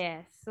decrease.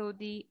 Yes. So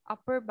the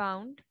upper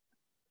bound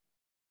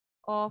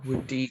of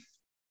would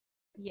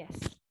yes.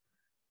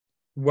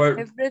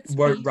 Won't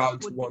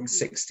round to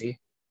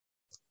 160.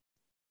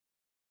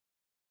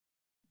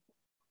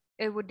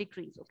 It would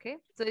decrease. Okay.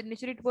 So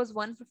initially it was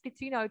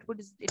 153. Now it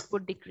would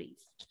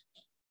decrease.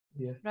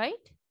 Yeah.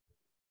 Right?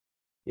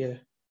 Yeah.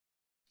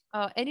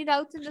 Any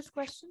doubts in this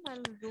question?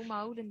 I'll zoom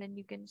out and then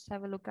you can just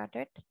have a look at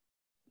it.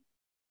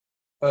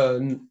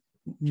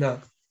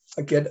 No,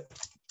 I get it.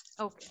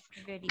 Okay,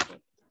 very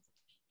good.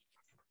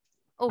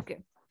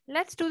 Okay,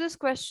 let's do this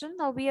question.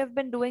 Now we have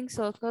been doing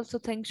circles, so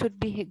things should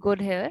be good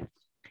here.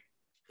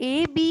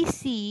 A, B,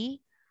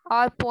 C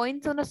are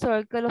points on a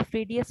circle of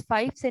radius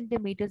 5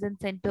 centimeters and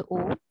center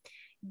O.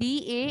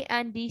 DA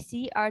and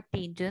DC are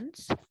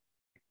tangents.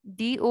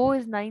 DO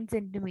is 9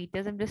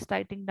 centimeters. I'm just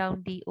writing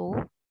down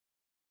DO.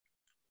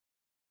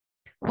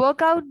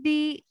 Work out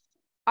the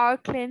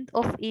arc length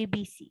of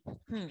ABC.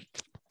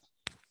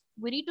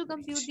 We need to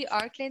compute the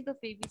arc length of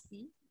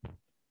ABC.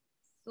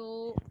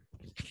 So,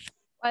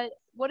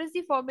 what is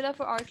the formula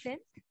for arc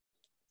length?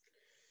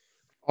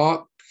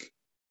 Arc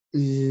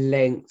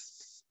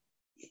length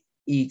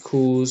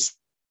equals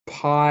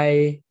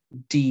pi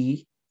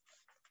d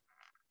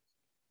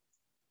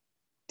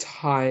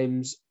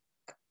times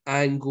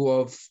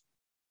angle of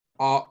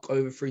arc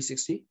over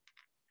 360.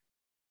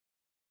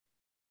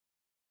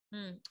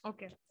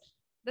 Okay.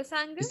 This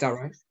angle? Is that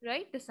right?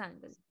 Right? This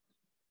angle.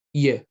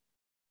 Yeah.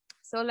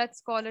 So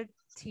let's call it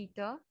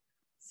theta.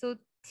 So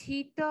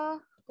theta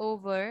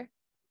over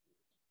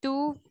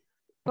 2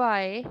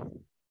 pi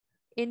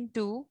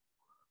into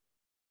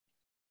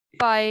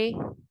pi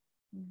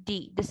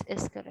d. This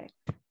is correct.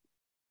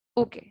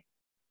 Okay.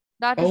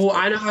 That is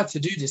I know how to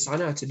do this. I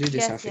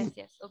think.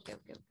 Yes. Okay.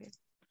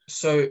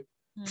 So,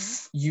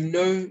 you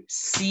know,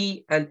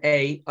 C and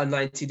A are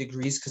 90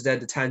 degrees because they're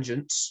the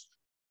tangents.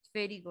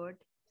 Very good.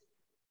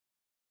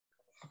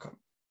 Okay.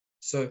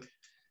 So,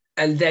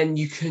 and then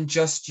you can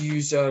just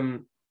use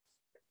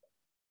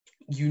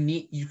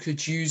you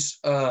could use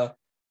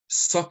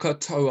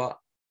SOHCAHTOA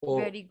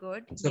or very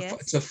good.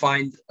 To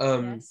find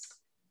the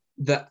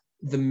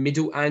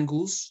middle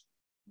angles.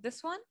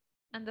 This one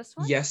and this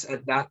one? Yes,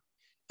 and that.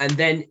 And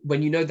then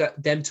when you know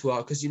that them two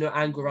are, because you know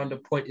angle around a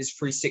point is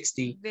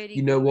 360, Very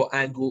you know good. what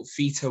angle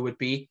theta would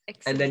be.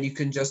 Excellent. And then you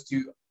can just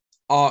do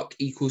arc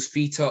equals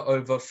theta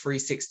over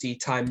 360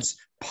 times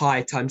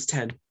pi times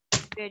 10.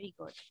 Very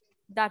good.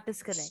 That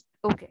is correct.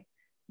 Okay.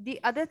 The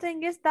other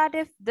thing is that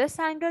if this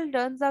angle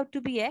turns out to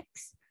be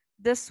x,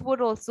 this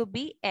would also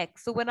be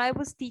x. So when I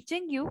was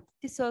teaching you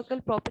the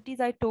circle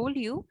properties, I told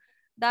you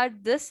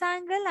that this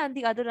angle and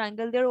the other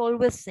angle, they're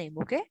always same.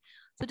 Okay.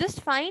 So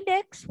just find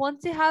x.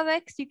 Once you have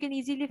x, you can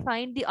easily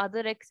find the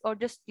other x or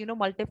just,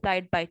 multiply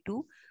it by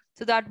 2.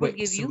 So that would Wait,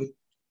 give so you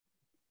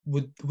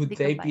would the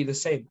they be combined. the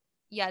same?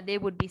 Yeah, they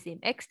would be same.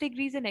 X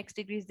degrees and x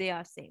degrees, they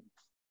are same.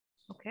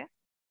 Okay.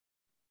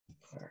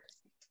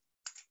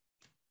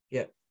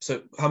 Yeah.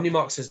 So how many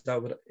marks is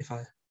that if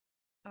I?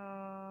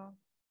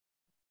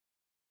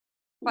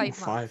 5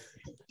 5. marks.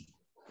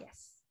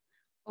 Yes.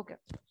 Okay.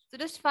 So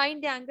just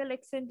find the angle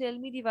x and tell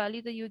me the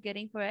value that you're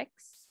getting for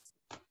x.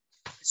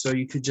 So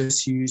you could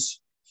just use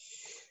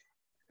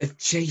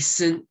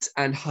adjacent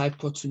and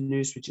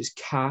hypotenuse, which is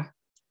k.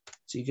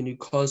 So you can do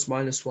cos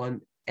minus 1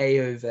 a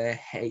over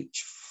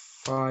h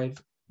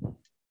 5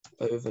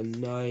 over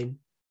 9.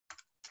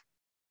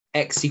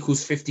 X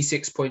equals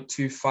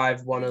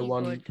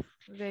 56.25101. Very good.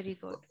 Very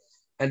good.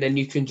 And then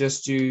you can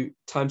just do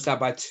times that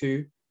by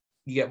 2.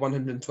 You get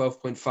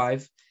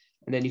 112.5.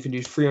 And then you can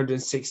do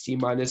 360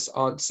 minus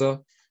answer.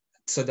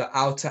 So the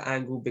outer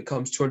angle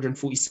becomes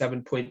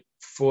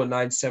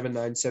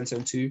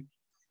 247.4979772.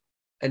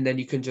 And then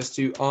you can just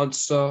do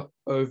answer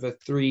over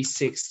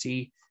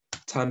 360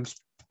 times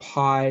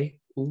pi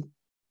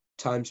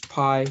times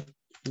pi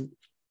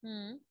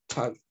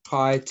times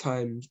pi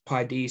times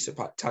pi d, so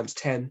pi times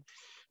 10,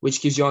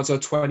 which gives you answer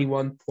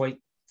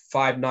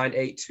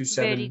 21.59827.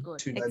 Very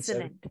good.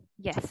 Excellent.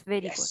 Yes,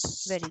 very good.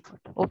 Very good.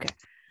 Okay.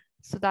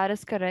 So that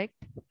is correct.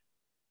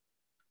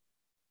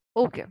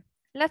 Okay.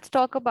 Let's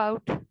talk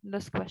about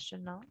this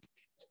question now.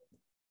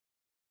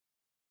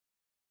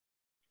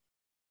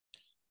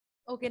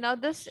 Okay, now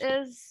this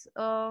is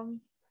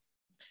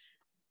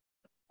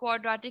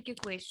quadratic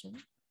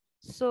equation.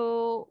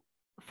 So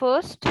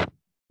first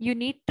you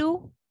need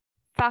to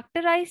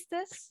factorize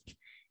this,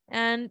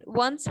 and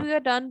once we are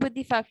done with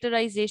the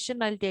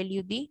factorization, I'll tell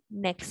you the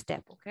next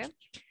step. Okay,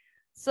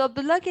 so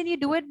Abdullah, can you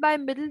do it by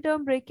middle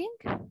term breaking?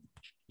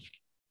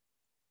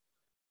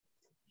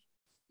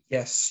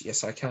 Yes,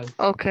 I can.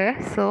 Okay,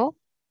 so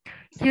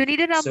you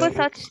need a number So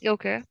such,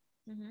 okay.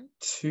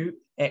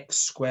 2x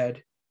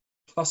squared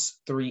plus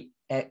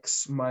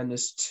 3x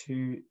minus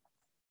 2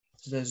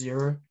 is there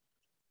 0?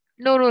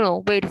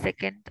 No, wait a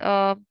second.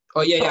 Oh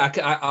yeah,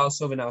 I'll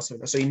solve it now.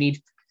 So you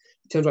need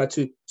times by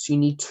 2. So you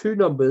need two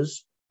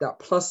numbers that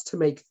plus to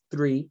make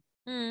 3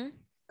 and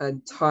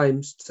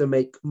times to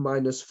make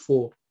minus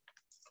 4,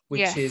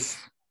 which is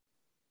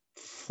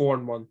 4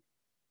 and 1.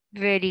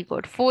 Very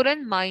good. 4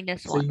 and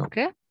minus 1,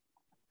 okay?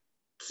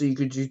 So you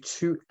could do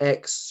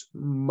 2x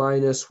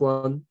minus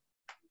 1.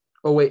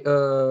 Oh wait,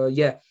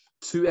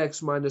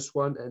 2x minus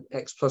 1 and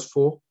x plus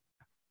 4.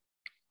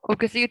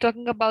 Okay, so you're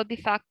talking about the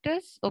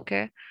factors?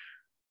 Okay.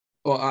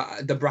 Or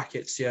the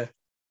brackets, yeah.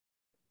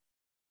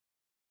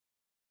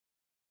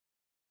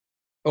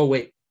 Oh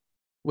wait,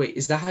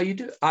 is that how you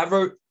do it? I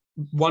wrote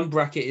one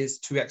bracket is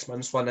 2x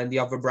minus 1 and the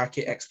other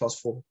bracket x plus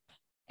 4.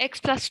 X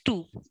plus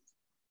 2.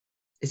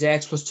 Is it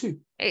x plus 2?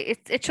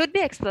 It should be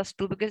x plus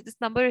 2 because this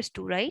number is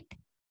 2, right?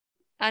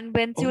 And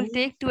when you'll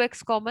take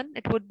 2x common,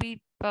 it would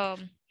be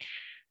 2,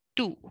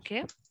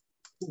 okay?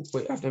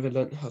 Wait, I've never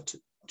learned how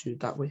to do it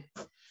that way.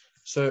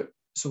 So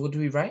what do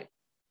we write?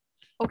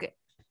 Okay,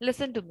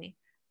 listen to me.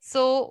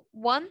 So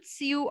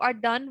once you are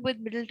done with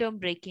middle term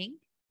breaking,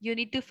 you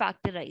need to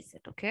factorize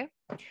it, okay?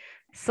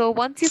 So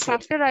once you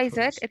factorize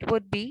it, it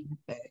would be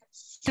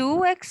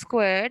 2x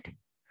squared.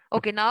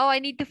 Okay, now I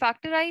need to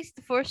factorize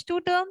the first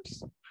two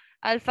terms.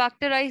 I'll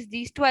factorize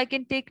these two. I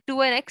can take 2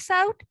 and x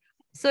out.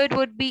 So it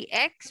would be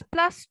x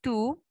plus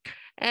 2.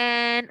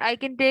 And I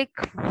can take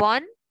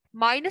 1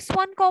 minus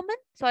 1 common.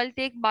 So I'll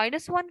take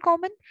minus 1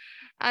 common.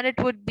 And it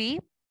would be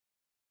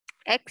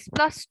x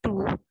plus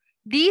 2.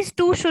 These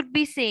two should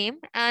be same.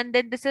 And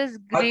then this is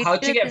greater.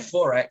 How'd you get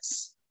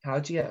 4x?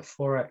 How'd you get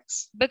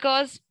 4x?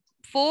 Because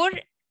 4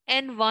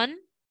 and 1,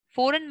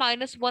 4 and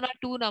minus 1 are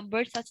two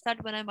numbers such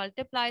that when I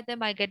multiply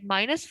them, I get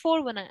minus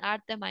 4. When I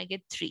add them, I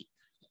get 3.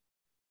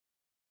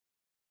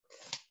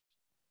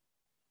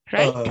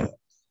 Right?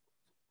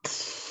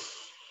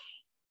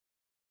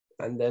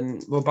 And then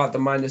what about the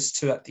minus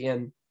 2 at the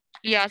end?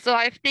 Yeah, so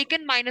I've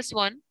taken minus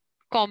 1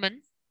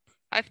 common.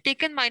 I've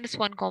taken minus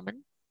 1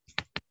 common.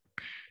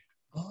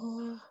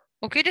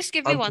 Okay, just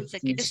give me 1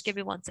 second. Just give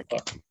me 1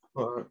 second.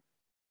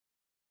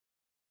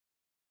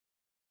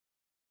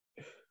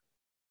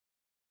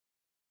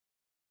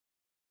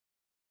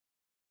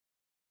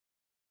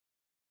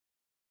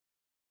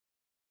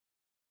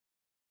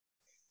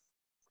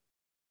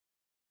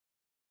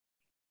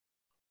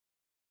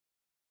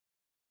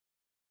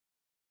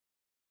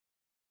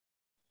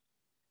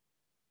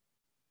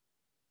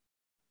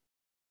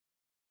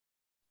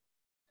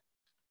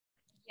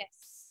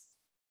 Yes.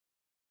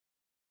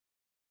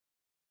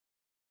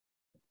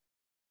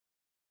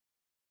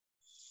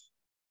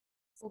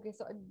 Okay,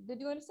 so did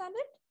you understand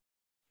it?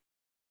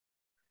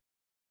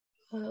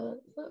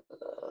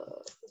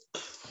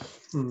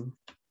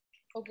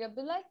 Okay,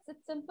 Abdullah,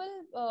 it's simple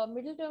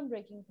middle term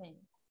breaking thing.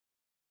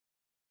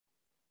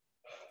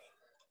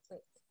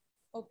 Wait.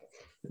 Okay,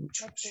 let's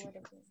do it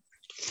again.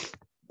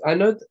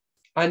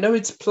 I know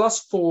it's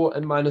 +4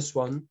 and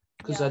 -1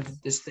 because I Yes.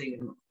 did this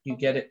thing. You Okay.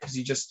 get it because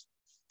you just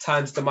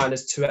times the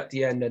 -2 at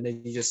the end, and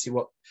then you just see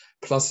what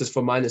plus is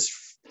for minus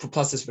for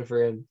plus is for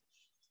 3. And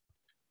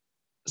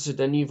so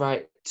then you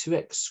write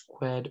 2x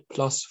squared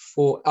plus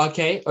 4.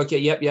 Okay,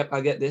 yep,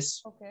 I get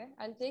this. Okay,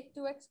 I'll take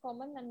 2x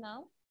common and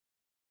now?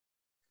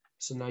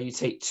 So now you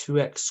take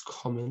 2x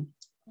common,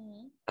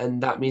 Mm-hmm.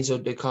 and that means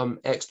it'll become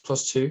x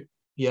plus 2.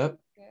 Yep.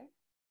 Okay.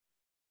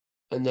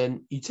 And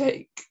then you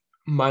take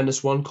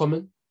 -1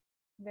 common,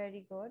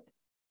 Very good.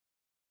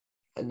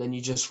 and then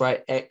you just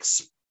write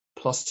x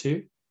plus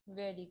 2.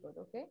 Very good.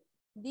 Okay.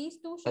 These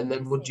two should And be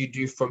then what do you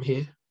same. do from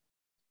here?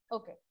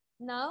 Okay.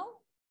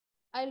 Now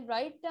I'll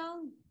write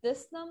down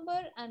this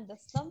number and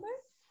this number,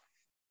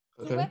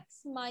 Okay.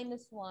 2x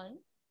minus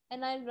 1,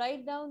 and I'll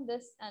write down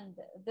this and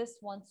this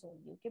once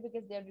only, okay,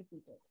 because they are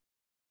repeated.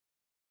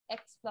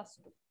 X plus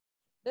 2.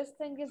 This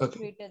thing is Okay.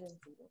 greater than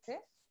 0, okay?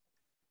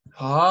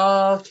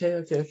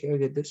 Okay, I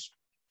get this.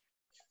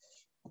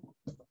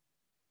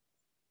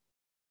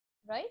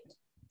 Right?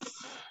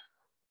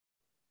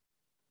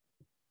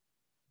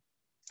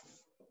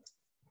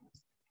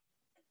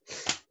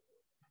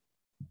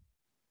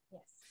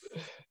 Yes.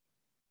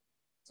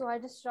 So I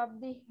just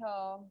rubbed the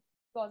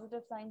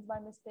positive signs by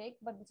mistake,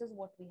 but this is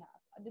what we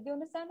have. Did you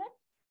understand that?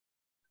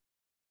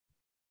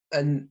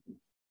 And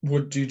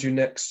what do you do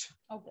next?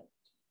 Okay.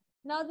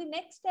 Now the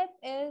next step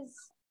is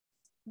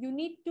you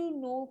need to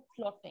know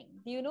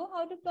plotting. Do you know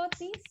how to plot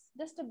these?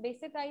 Just a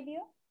basic idea.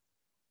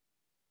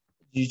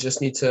 You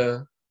just need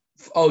to.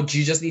 Oh, do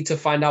you just need to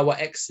find out what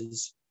x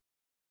is?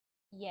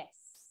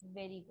 Yes,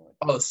 very good.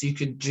 Oh, so you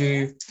could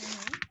do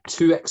Mm-hmm.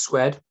 2x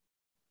squared.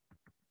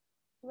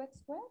 2x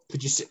squared?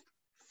 Could you see?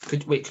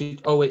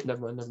 Oh wait,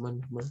 never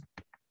mind.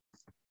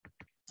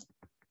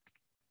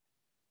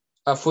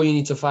 I thought you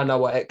need to find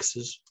out what x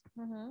is.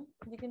 Mm-hmm.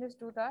 You can just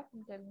do that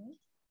and tell me.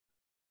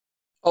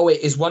 Oh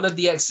wait, is one of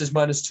the x's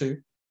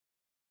 -2?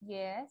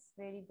 Yes,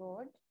 very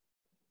good.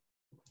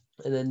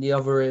 And then the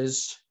other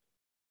is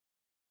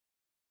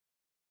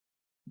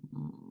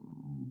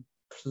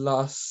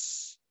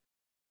plus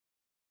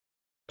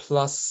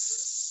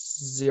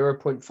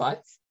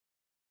 0.5.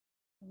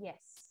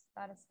 Yes,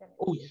 that is correct.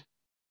 Oh yeah.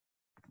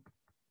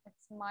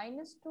 It's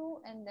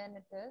 -2 and then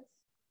it is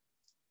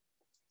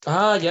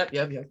Yep.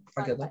 I 1 get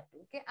by that. 2.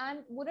 Okay,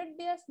 and would it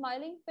be a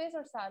smiling face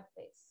or sad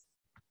face?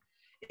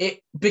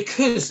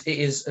 Because it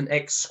is an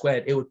x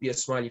squared, it would be a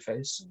smiley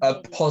face, a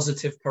Very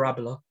positive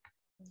parabola.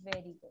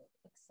 Very good.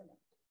 Excellent.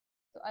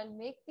 So I'll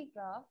make the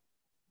graph.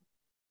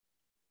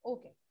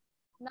 Okay.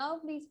 Now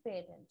please pay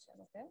attention.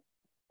 Okay.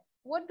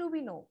 What do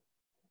we know?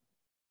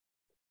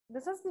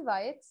 This is the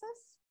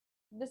y-axis.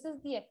 This is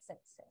the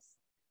x-axis.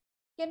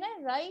 Can I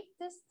write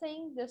this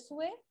thing this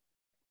way?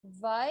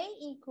 Y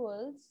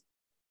equals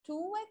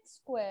 2x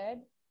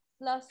squared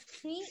plus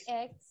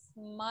 3x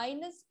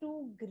minus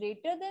 2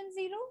 greater than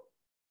 0.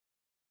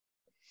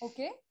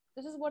 Okay.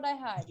 This is what I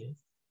had. Okay.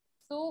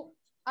 So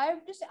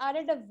I've just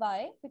added a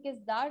y because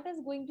that is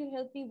going to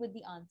help me with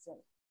the answer.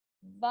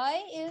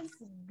 Y is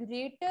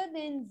greater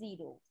than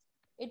 0.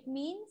 It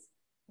means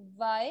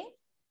y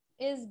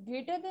is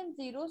greater than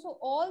 0. So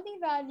all the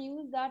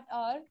values that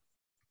are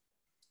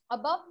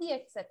above the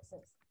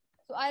x-axis.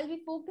 So I'll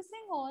be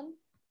focusing on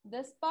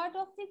this part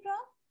of the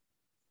graph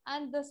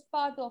and this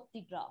part of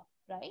the graph,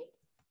 right?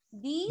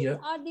 These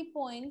are the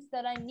points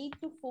that I need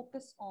to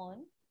focus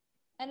on.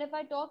 And if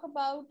I talk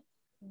about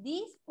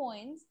these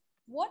points,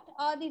 what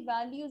are the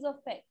values of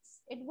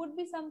x? It would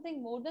be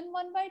something more than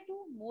 1 by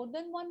 2, more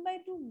than 1 by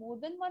 2, more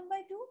than 1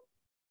 by 2.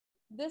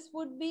 This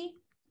would be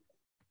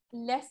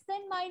less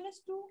than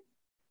 -2.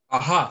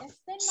 Aha. Less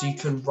than So you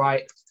 -2. can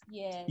write,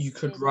 Yes. you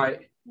could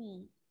write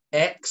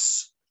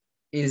x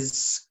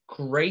is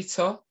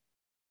greater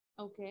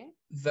Okay.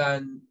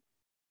 than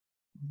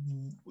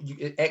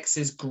x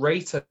is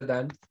greater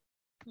than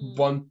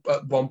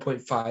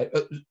 1.5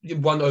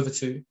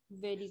 1/2.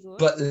 Very good.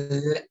 But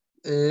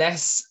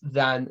less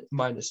than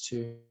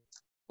 -2.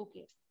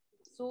 Okay.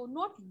 So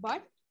not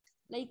but,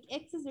 like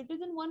x is greater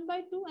than 1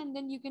 by 2, and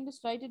then you can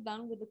just write it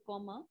down with a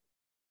comma,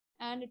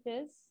 and it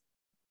is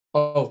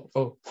Oh.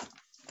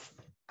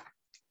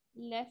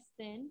 less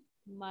than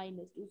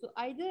 -2. So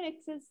either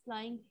x is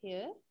lying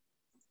here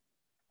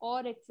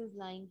or x is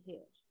lying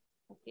here.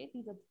 Okay,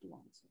 these are the two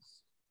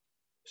answers.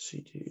 So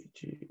you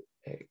do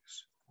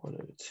x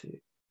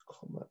 1/2,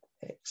 comma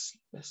x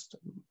less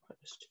than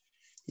 -2.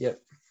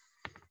 Yep.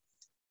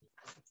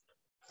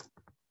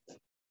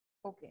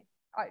 Okay.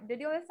 Did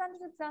you understand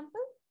this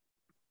example?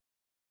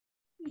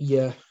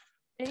 Yeah.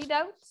 Any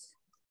doubts?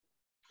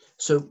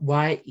 So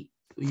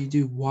you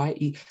do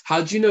y.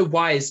 How do you know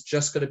y is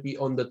just going to be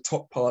on the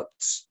top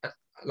parts,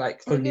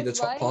 like only the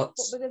top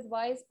parts? Because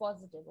y is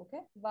positive.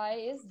 Okay, y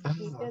is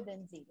greater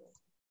than 0.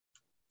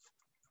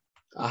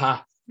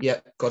 Aha. Yeah,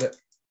 got it.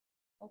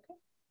 Okay,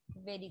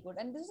 very good.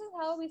 And this is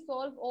how we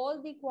solve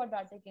all the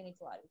quadratic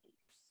inequalities.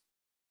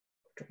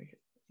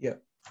 Yeah.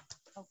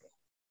 Okay.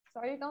 So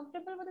are you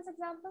comfortable with this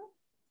example?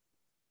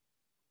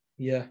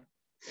 Yeah.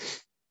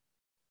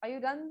 Are you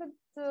done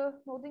with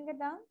noting it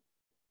down?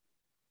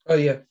 Oh,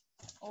 yeah.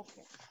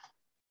 Okay.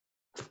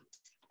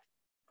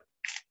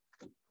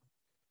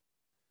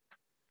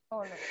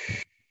 All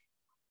right.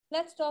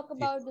 Let's talk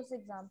about this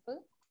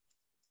example.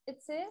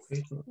 It says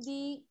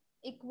the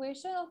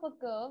equation of a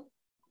curve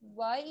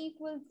y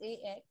equals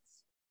ax.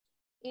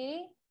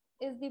 A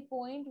is the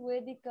point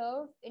where the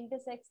curve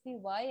intersects the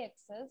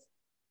y-axis.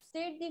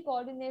 State the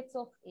coordinates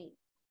of A.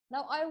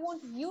 Now I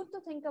want you to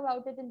think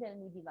about it and tell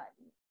me the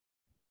value.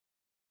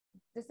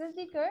 This is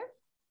the curve.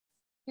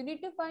 You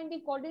need to find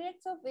the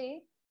coordinates of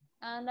A,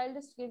 and I'll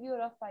just give you a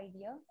rough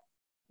idea.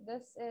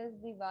 This is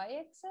the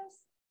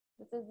y-axis.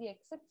 This is the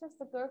x-axis.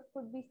 The curve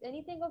could be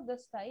anything of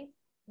this type.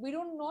 We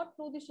do not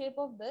know the shape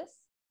of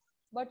this,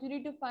 but you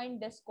need to find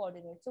this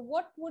coordinate. So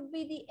what would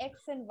be the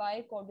x and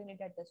y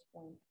coordinate at this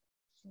point?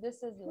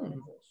 This is your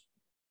equation.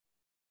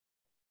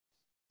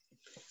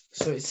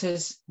 So it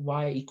says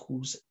y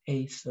equals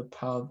a to the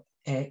power of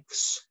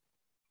x.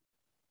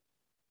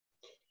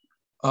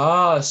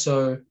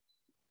 So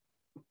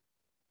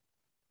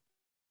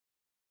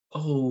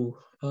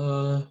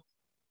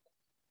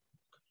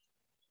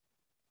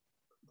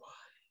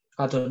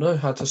I don't know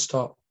how to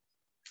start.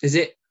 Is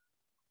it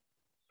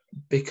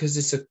because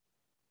it's a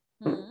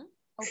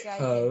Okay, I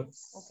tell you.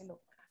 Okay,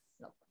 look.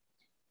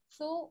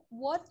 So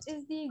what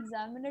is the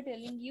examiner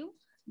telling you?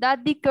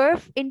 That the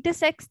curve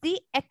intersects the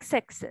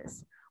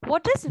x-axis.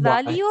 What is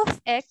value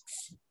of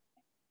x?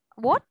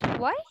 What?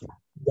 Why?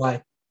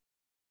 Y.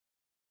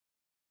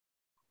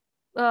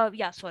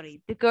 Yeah,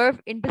 sorry. The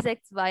curve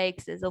intersects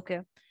y-axis.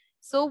 Okay.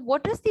 So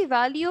what is the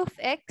value of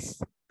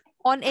x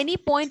on any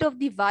point of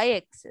the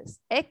y-axis?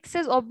 X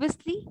is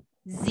obviously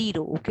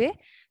 0. Okay.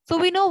 So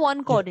we know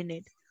one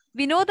coordinate.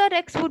 We know that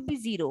x would be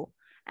 0.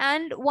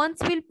 And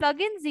once we'll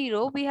plug in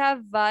 0, we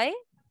have y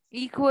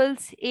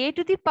equals a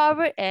to the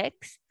power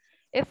x.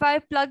 If I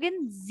plug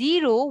in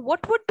 0,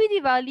 what would be the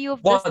value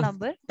of this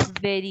number?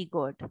 Very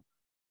good.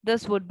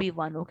 This would be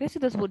 1. Okay. So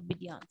this would be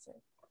the answer.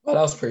 Oh,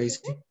 that was pretty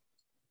easy.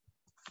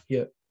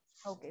 Yeah.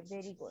 Okay,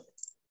 very good.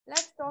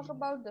 Let's talk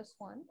about this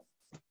one.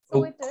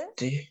 So it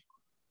is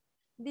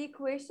the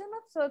equation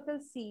of circle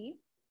C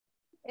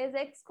is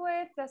x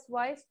squared plus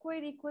y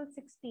squared equals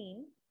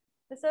 16.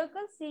 The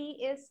circle C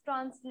is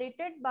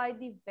translated by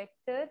the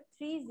vector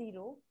 3,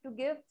 0 to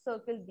give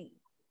circle B.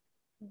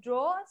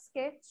 Draw a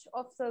sketch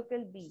of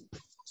circle B.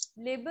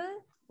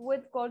 Label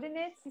with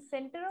coordinates the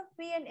center of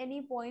B and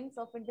any points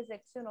of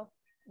intersection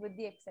with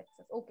the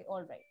x-axis. Okay,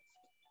 all right.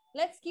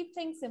 Let's keep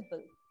things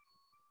simple.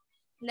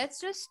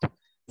 Let's just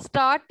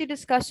start the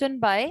discussion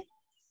by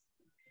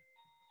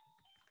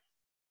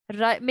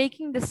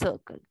making the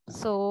circle.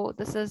 So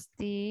this is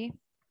the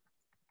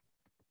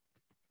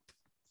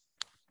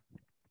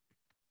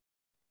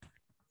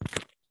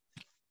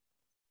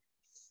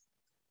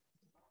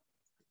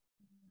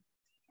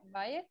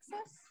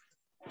y-axis,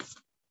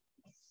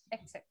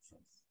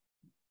 x-axis.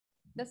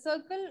 The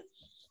circle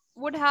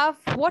would have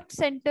what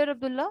center,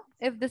 Abdullah?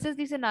 If this is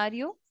the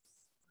scenario,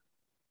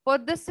 for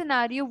this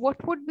scenario,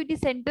 what would be the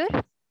center?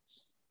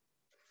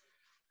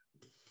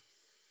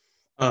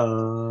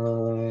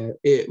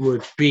 It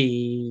would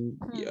be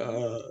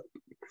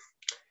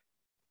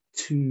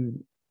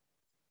 2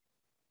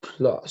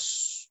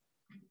 plus.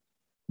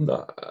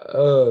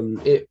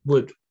 It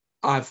would.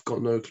 I've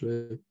got no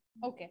clue.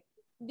 Okay.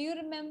 Do you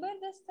remember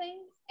this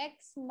thing?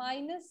 X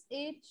minus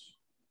h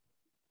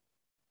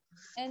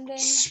and then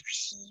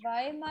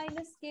y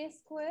minus k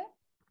square.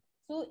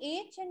 So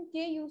h and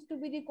k used to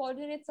be the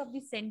coordinates of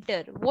the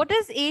center. What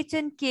is h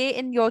and k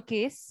in your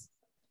case?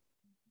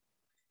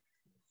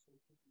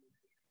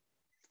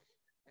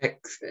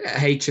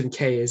 H and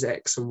k is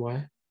x and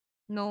y.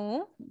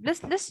 No,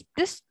 just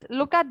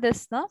look at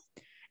this now.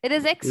 It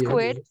is x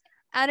squared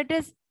and it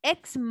is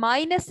x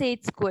minus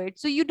h squared.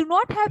 So you do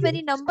not have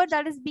any number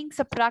that is being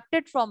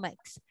subtracted from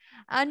x.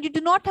 And you do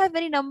not have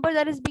any number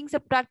that is being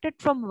subtracted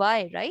from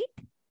y, right?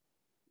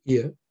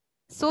 Yeah.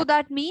 So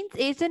that means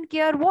h and k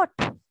are what?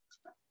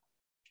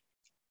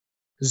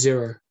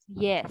 0.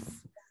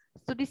 Yes.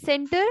 So the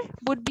center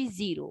would be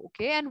 0.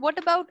 Okay. And what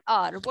about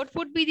r? What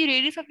would be the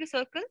radius of the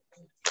circle?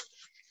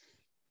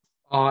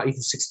 R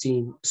equals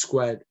 16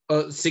 squared.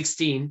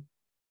 16.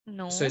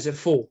 No. So is it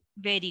 4?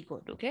 Very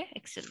good. Okay.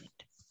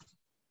 Excellent.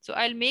 So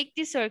I'll make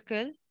the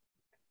circle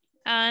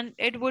and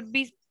it would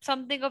be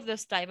something of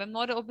this type. I'm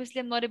not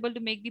able to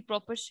make the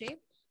proper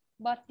shape,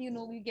 but you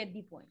get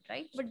the point,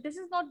 right? But this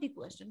is not the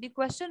question. The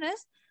question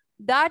is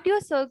that your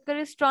circle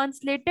is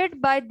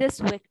translated by this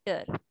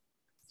vector.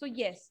 So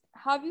yes,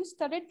 have you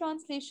studied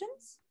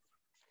translations?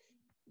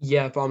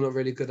 Yeah, but I'm not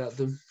really good at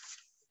them.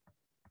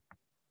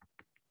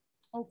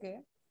 Okay.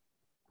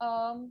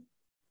 I'll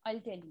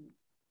tell you.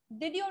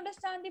 Did you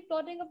understand the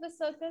plotting of the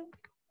circle?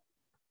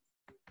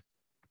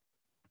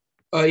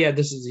 Oh yeah,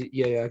 this is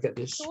I get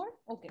this. Sure.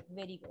 Okay,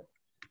 very good.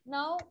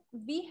 Now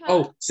we have.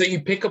 Oh, so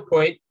you pick a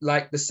point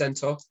like the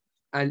center,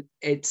 and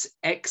it's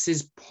x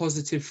is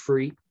positive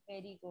 3.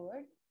 Very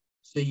good.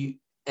 So you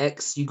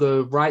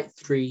go right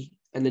 3,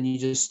 and then you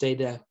just stay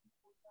there.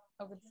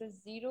 Okay, this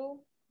is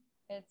 0.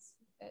 It's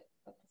okay,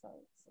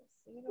 sorry. This is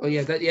 0. Oh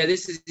yeah,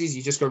 this is easy.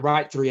 You just go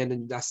right 3, and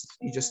then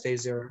you just stay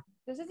 0.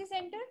 This is the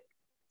center.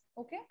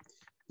 Okay.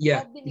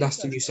 Yeah, Of the new that's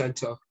the new circle.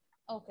 center.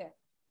 Okay.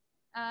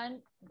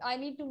 And I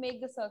need to make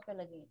the circle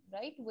again,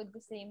 right? With the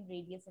same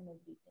radius and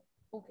everything.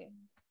 Okay.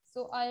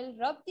 So I'll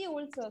rub the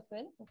old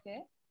circle.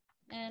 Okay.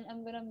 And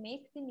I'm going to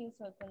make the new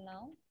circle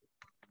now.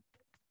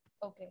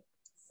 Okay.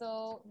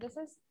 So this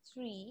is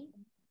 3.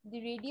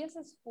 The radius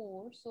is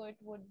 4. So it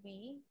would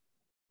be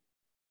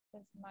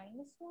this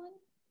 -1.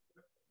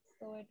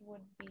 So it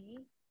would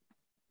be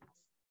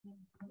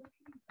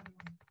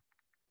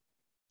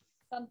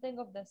something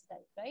of this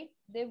type, right?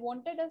 They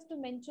wanted us to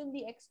mention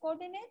the x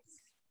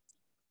coordinates,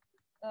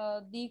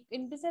 the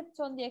intercepts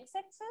on the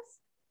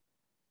x-axis,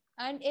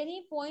 and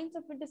any points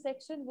of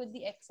intersection with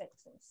the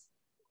x-axis.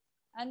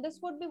 And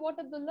this would be what,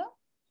 Abdullah?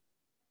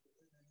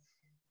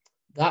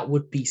 That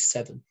would be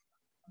 7.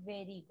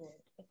 Very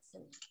good.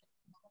 Excellent.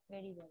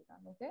 Very well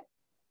done. Okay.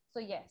 So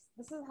yes,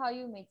 this is how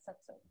you make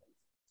such circles.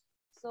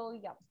 So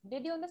yeah,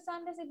 did you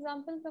understand this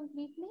example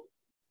completely?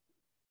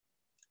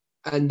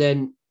 And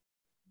then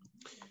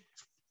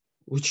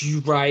would you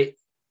write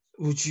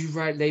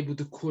label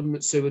the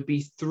coordinates? So it would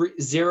be 3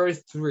 0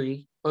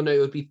 3. Oh no, it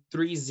would be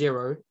 3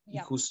 0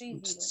 equals 3,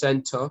 0.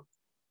 center.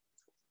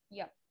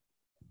 Yeah.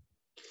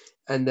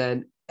 And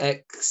then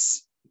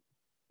x,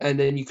 and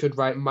then you could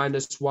write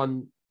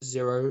 -1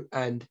 0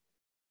 and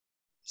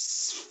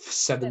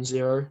 7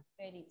 0.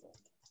 Very good.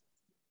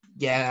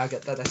 Yeah, I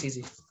get that. That's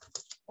easy.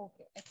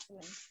 Okay,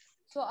 excellent.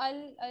 So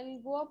I'll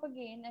go up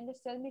again and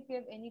just tell me if you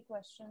have any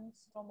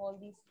questions from all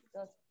these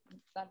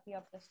that we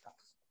have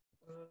discussed.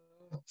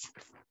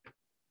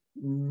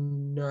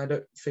 No, I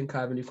don't think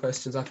I have any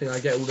questions. I think I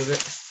get all of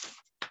it.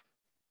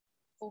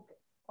 Okay,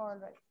 all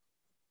right.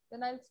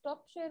 Then I'll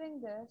stop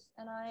sharing this,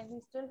 and we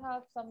still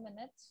have some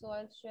minutes, so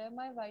I'll share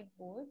my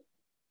whiteboard.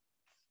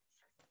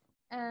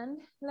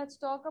 And let's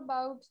talk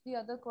about the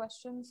other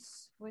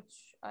questions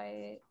which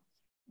I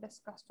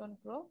discussed on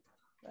group.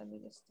 Let me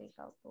just take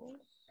out those.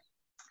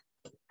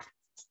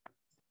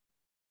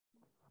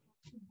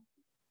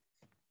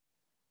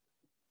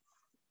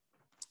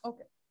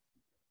 Okay.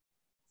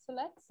 So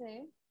let's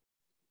say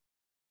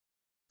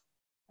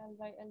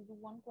I'll do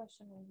one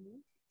question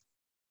only.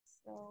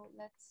 So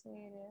let's say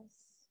it is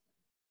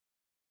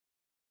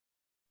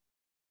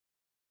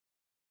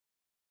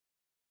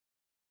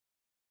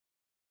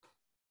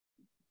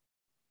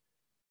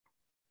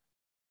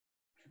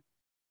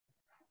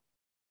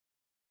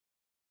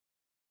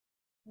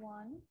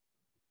 (1)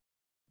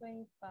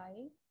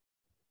 25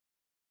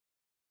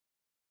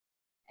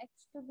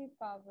 x to the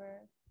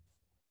power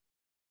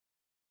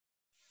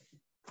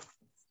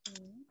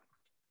 16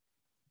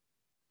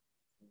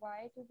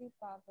 y to the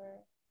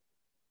power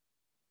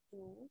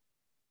 2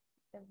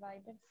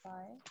 divided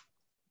by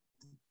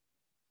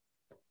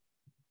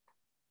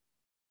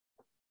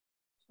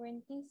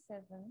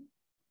 27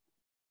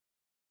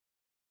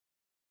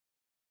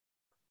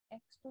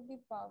 x to the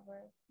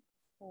power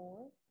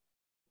 4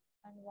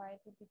 and y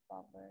to the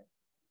power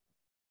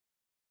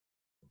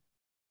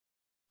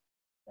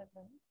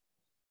 7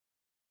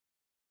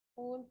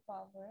 whole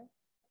power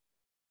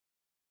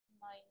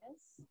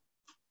minus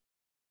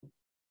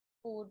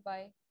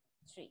 4/3.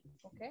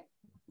 Okay,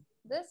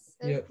 this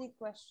is the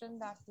question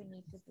that we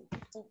need to do.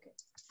 Okay,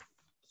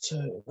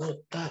 so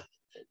that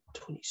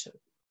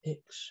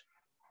 27x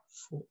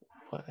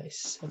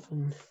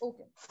 4/7.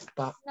 Okay,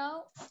 but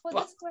now for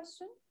this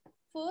question,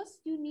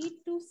 first you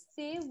need to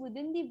stay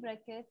within the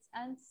brackets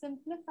and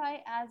simplify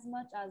as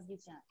much as you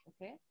can.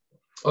 Okay,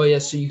 oh yeah,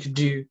 so you could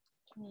do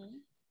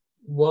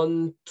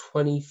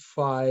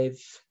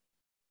 125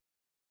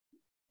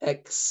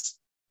 x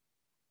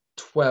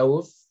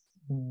 12.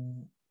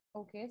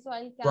 Okay, so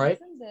I'll cancel Right.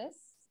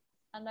 this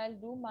and I'll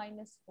do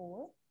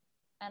 -4,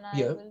 and I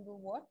Yeah. will do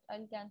what?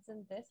 I'll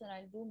cancel this and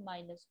I'll do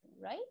 -2,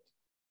 right?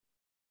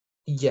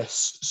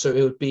 Yes, so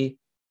it would be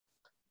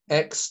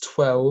x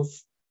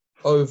 12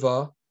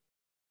 over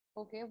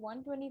Okay,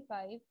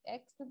 125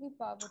 x to the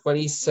power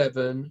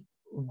 27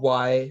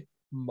 y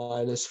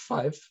minus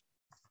 5.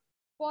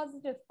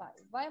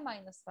 +5. Why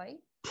 -5?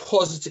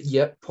 Positive,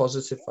 yep,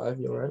 +5,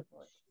 you're right.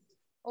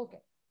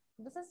 Okay,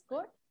 this is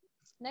good.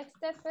 Next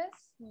step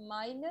is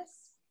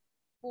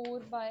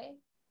 -4/3.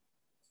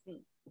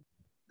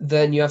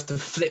 Then you have to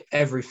flip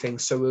everything,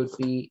 so it would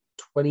be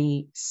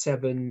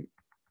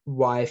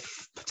 27y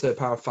to the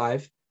power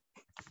 5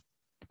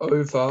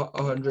 over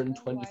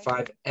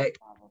 125 x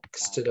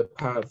to the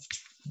power of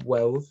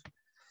 12,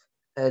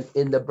 and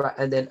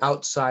and then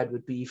outside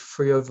would be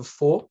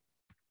 3/4.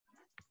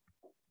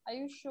 Are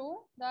you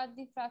sure that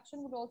the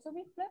fraction would also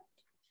be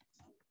flipped?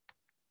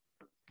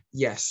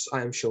 Yes,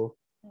 I am sure.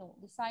 No,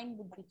 the sign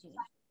would be changed.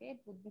 Okay,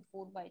 it would be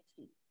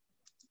 4/3.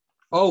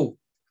 Oh,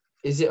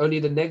 is it only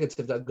the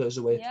negative that goes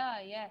away? Yeah,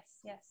 yes.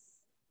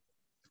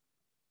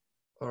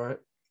 All right.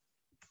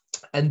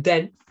 And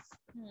then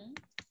Hmm.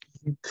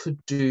 you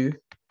could do.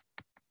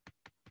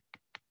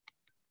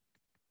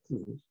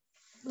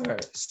 All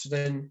right. So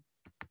then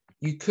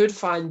you could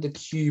find the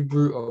cube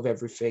root of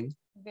everything.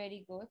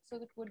 Very good. So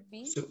it would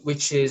be So,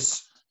 which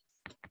is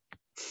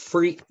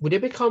 3. Would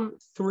it become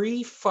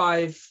 3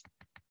 5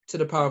 to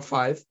the power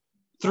 5?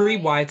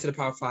 3y to the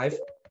power 5.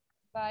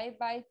 pi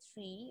by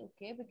 3,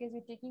 okay, because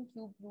you're taking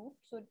cube root,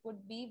 so it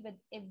would be with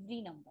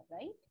every number,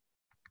 right?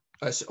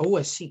 I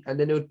see. And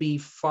then it would be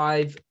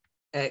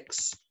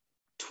 5x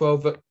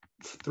 12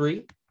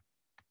 3.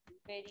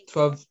 Very good.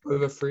 12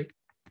 over 3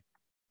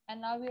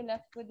 And now we're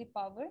left with the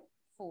power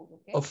 4,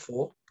 okay? of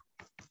 4.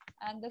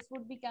 And this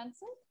would be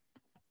cancelled?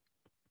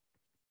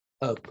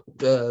 So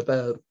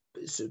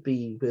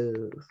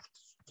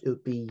it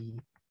would be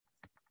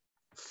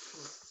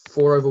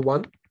 4 over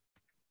 1,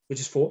 which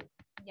is 4.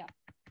 Yeah.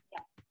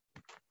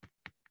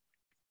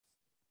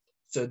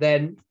 So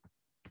then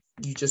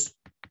you just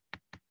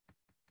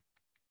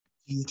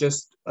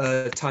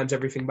times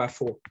everything by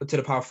 4 to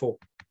the power 4.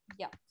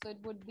 Yeah. So it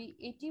would be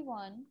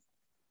 81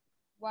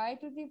 y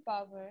to the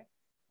power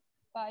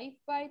 5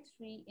 by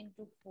 3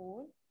 into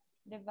 4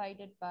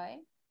 divided by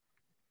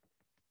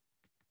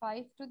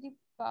 5 to the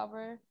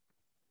power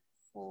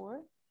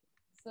 4.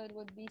 So it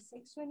would be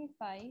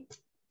 625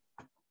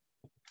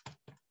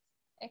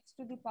 x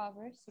to the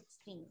power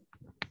 16.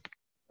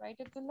 Right,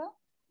 Abdullah?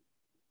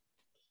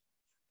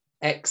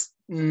 X,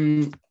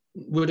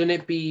 wouldn't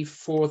it be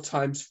 4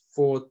 times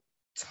 4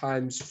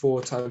 times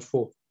 4 times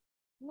 4?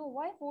 No,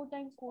 why 4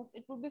 times 4?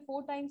 It would be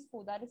 4 times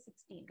 4. That is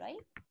 16, right?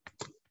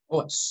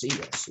 Oh, I see.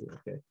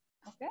 Okay.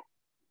 Okay.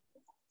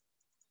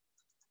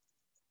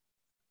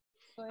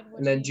 So it would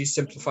And then be do you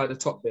simplify the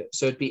top bit?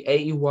 So it'd be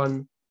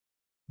 81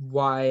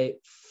 y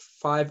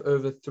 5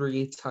 over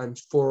 3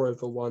 times 4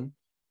 over 1,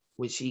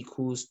 which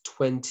equals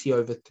 20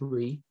 over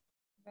 3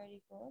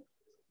 very good.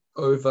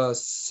 over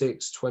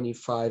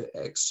 625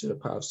 x to the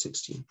power of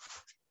 16.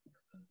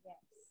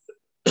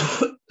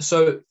 Yes.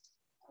 So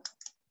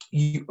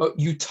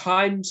you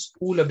times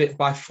all of it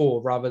by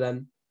 4 rather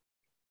than.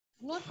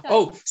 Not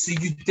Oh,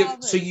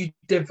 times. so you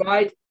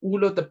divide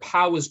all of the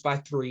powers by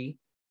 3,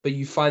 but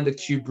you find the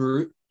cube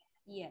root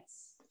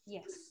Yes.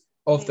 Yes.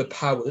 of the Very good.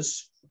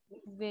 powers.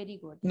 Very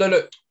good. No.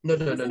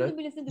 Listen to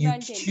me, You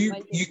I'll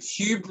tell you.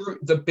 cube root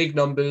the big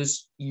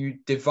numbers. You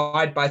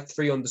divide by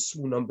 3 on the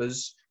small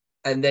numbers,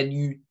 and then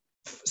you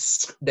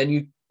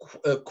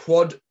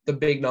quad the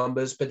big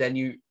numbers, but then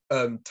you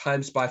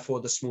times by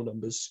 4 the small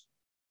numbers.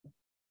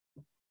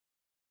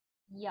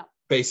 Yeah.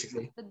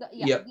 Basically.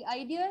 The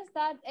idea is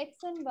that x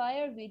and y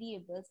are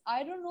variables.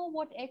 I don't know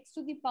what x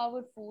to the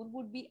power 4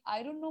 would be.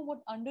 I don't know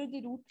what under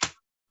the root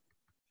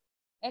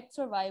x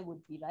or y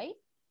would be, right?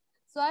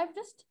 So I've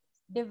just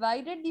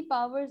divided the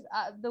powers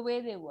the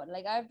way they were.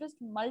 Like I've just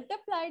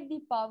multiplied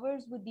the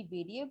powers with the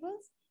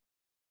variables.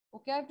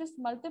 Okay, I've just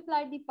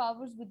multiplied the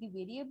powers with the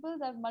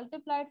variables. I've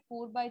multiplied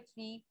 4 by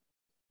 3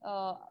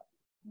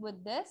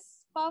 with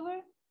this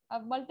power.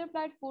 I've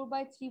multiplied 4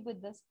 by 3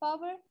 with this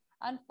power.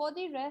 And for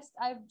the rest,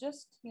 I've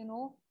just,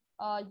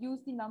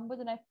 used the numbers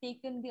and I've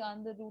taken the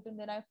under root and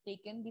then I've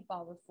taken the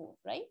power 4,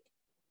 right?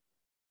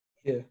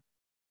 Yeah.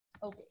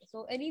 Okay,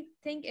 so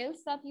anything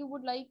else that you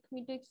would like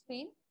me to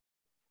explain?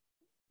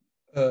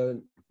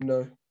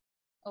 No.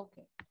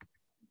 Okay,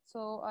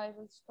 so I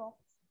will stop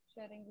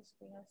sharing the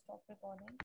screen and stop recording.